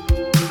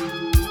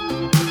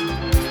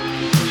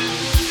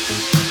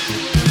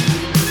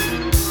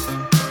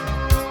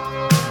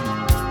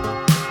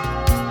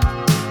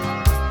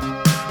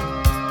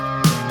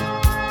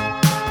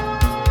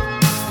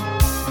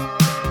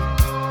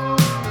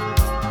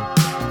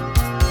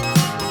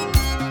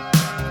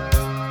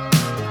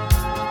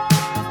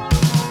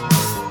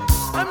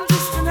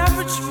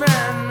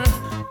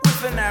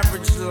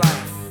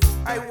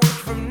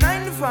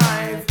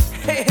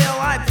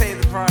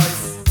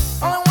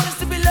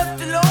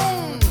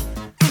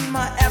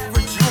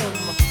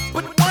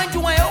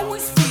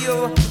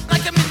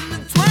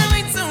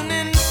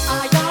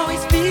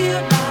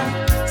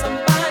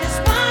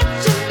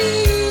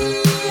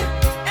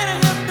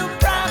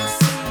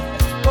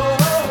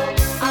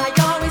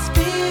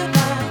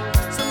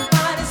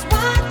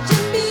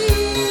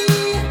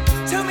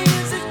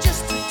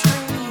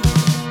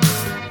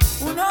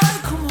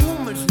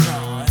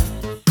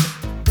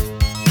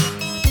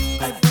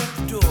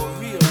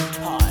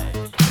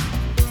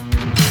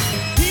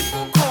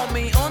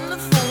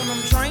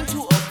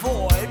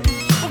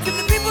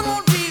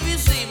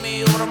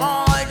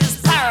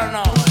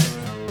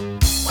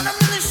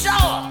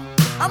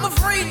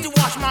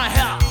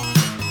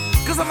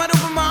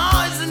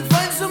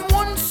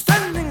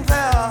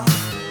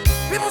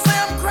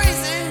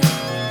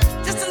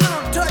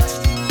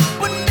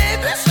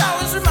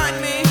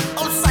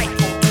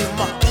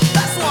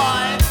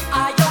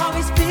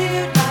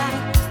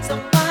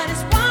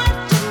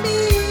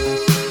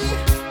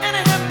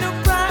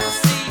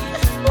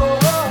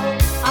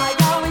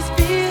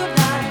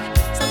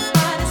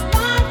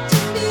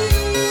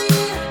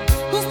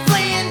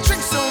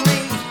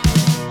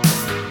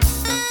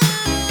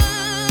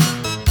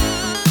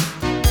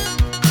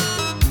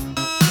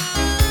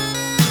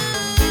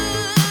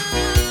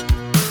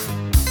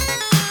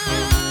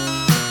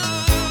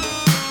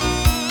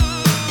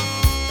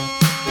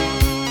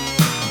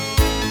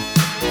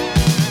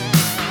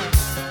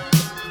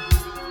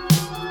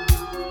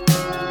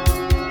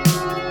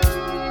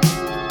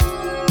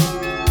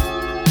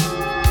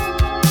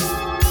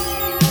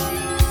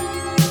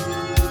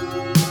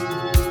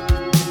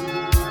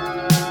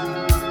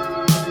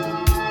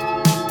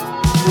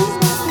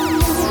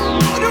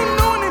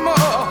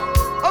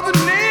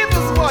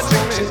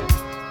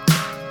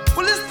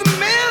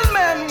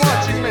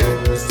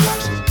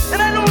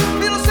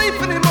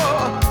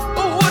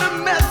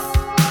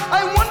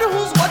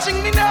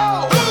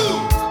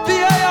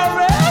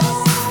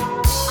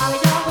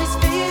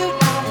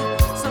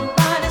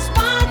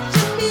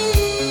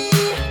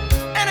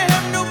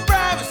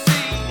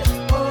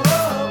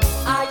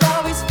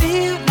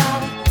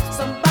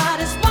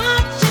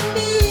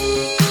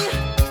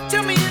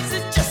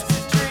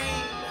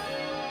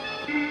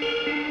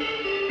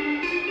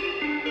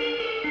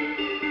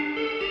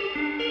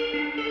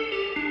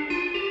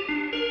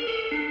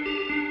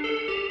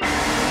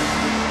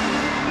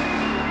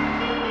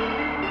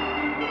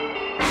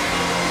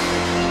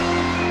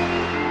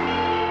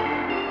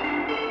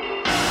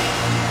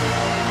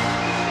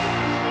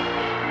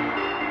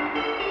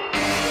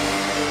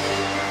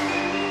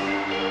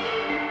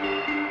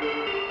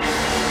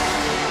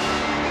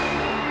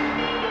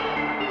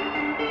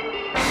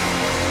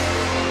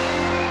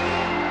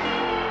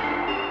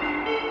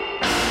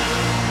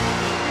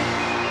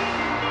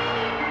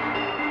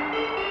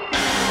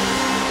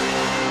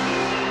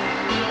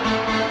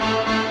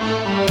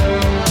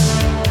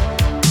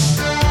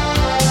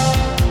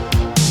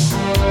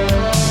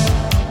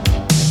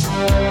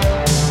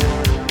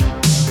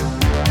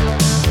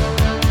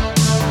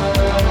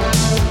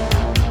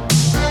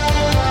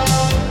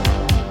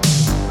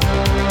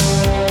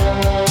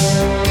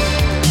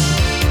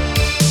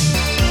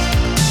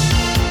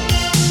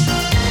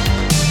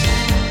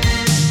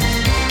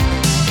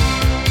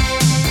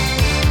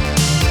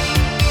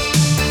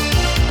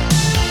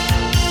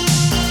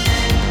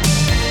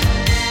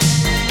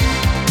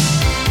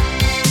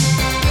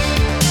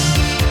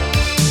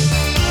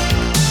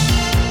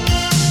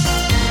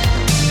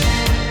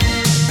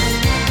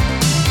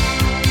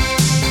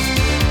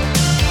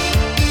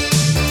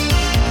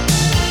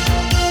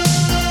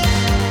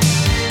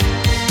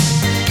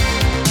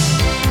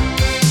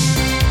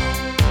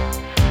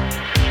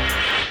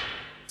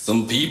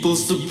 Some people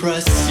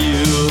suppress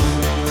you,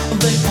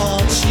 they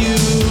punch you,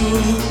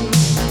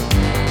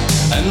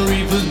 and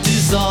reap a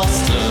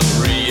disaster.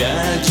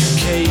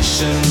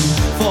 Re-education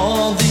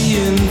for the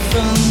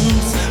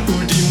infants who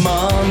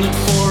demanded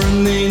for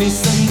an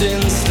innocent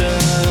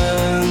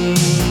instant.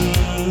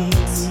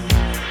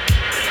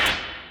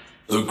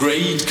 The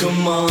great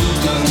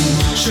commandment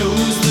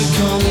shows the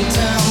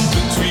contempt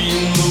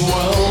between the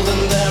world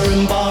and their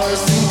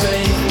embarrassing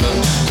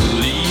pavement.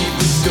 Leave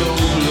the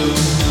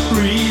scholars,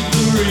 read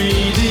the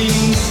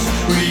readings,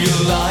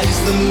 realize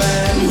the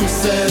man who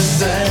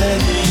says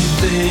anything.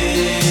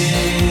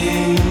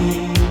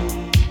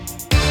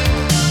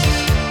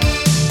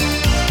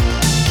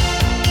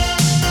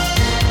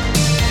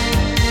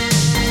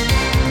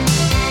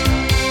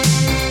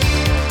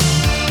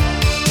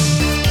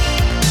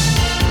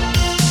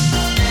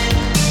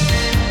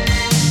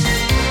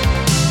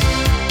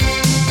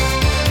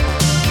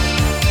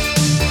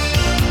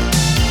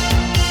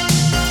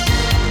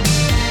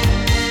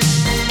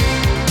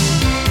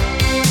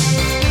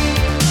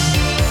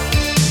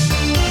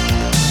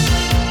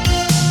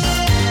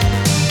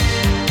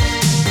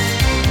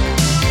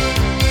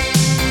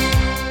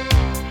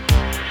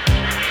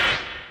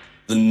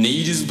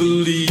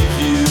 believe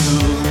you,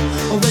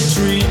 or they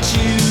treat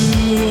you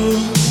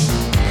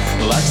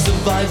like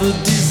survivor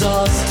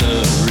disaster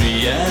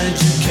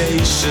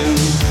re-education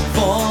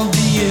for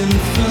the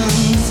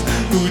infants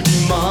who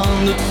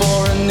demanded for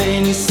an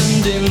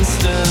innocent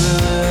instant.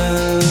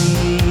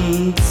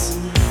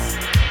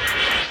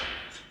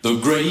 The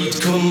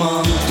great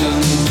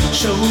commandment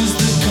shows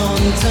the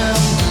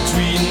contempt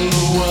between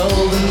the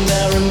world and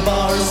their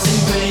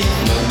embarrassing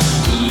pavement.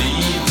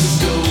 Believe the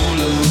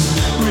scholars,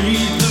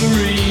 read the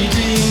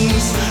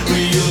readings,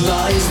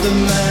 realize the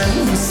man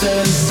who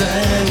says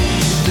anything.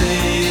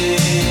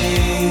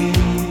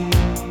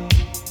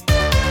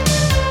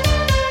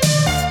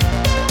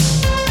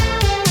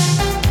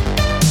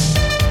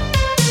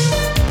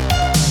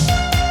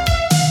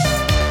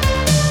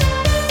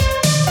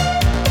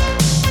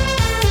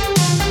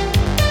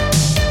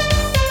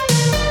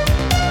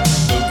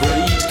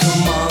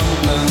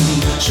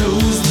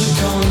 Shows the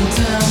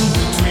contempt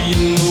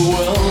between the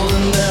world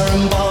and their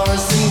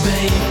embarrassing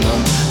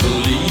pavement.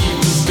 Believe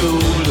the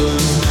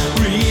scholars,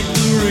 read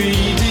the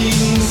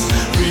readings,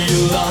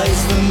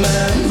 realize the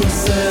man who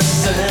says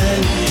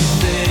anything.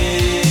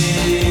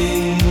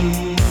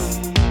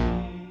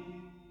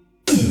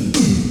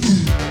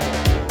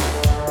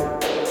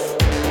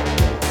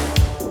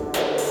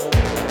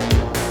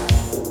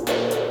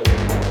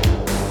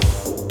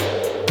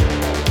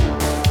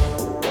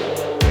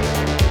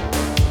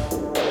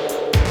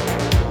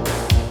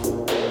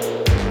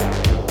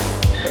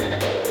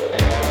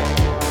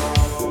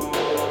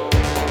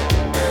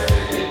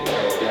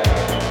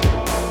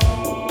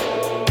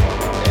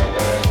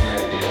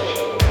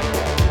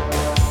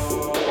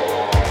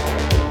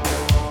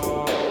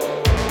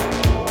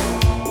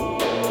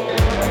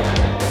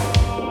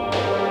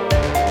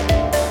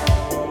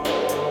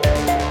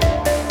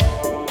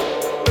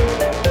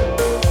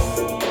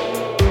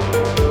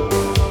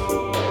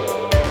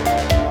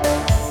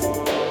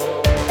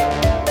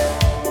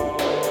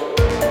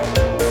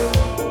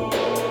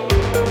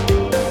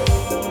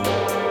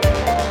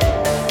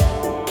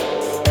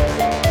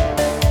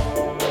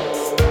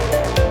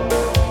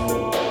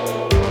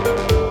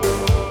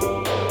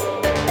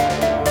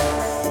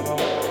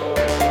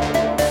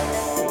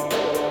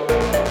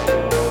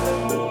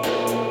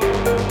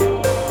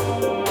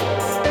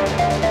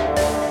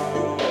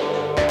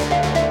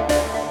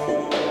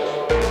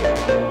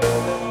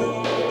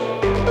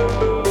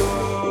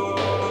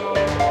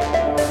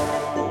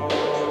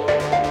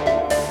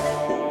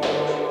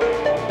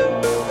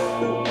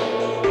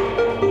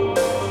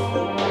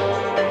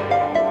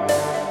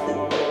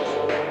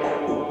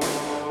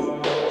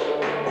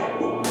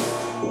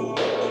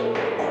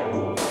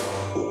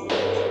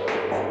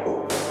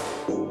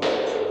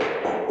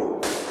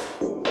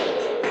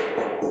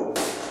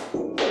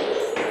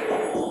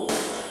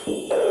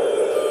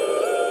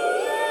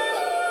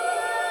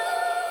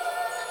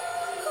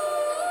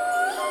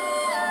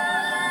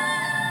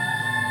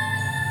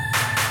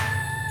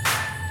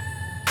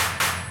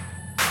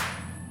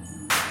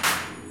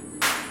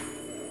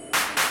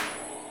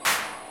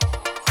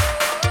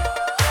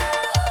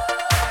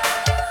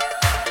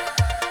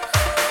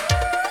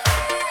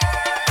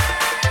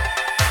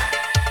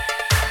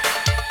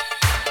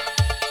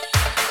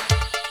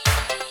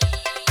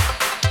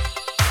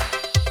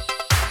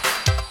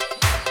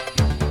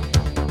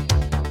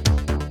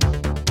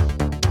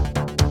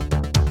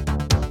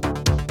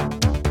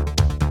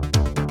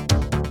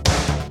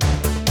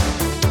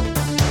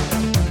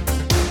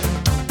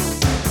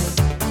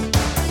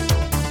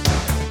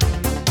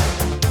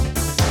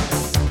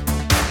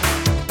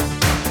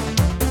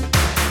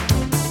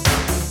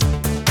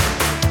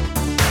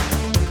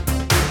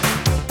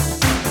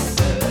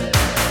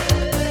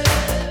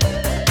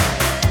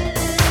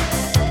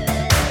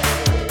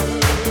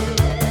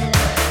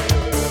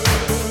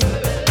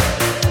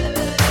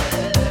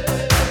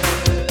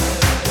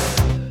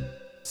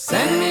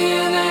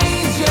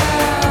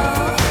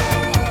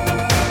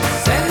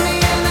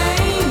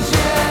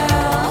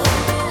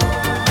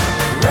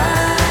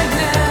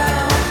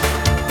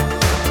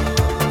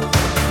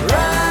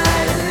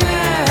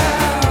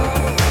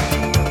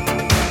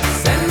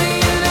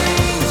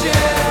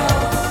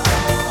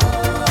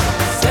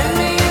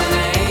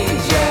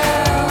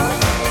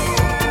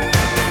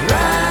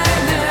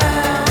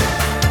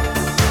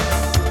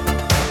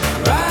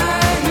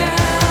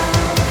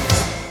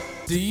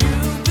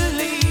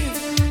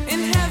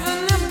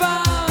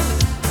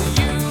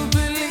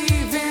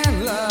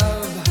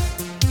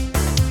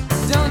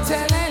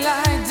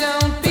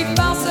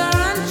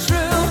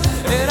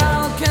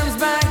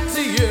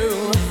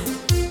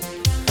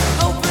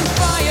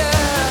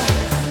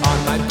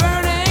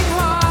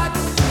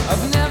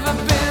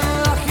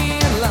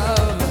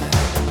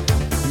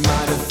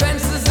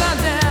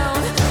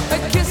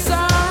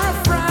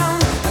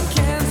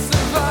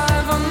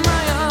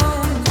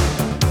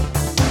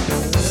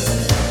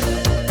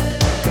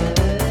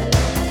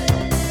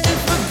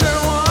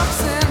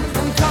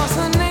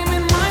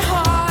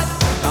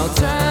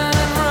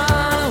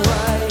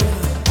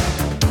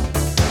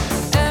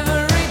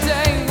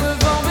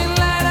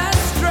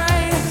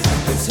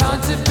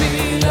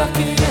 be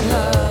lucky in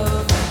love.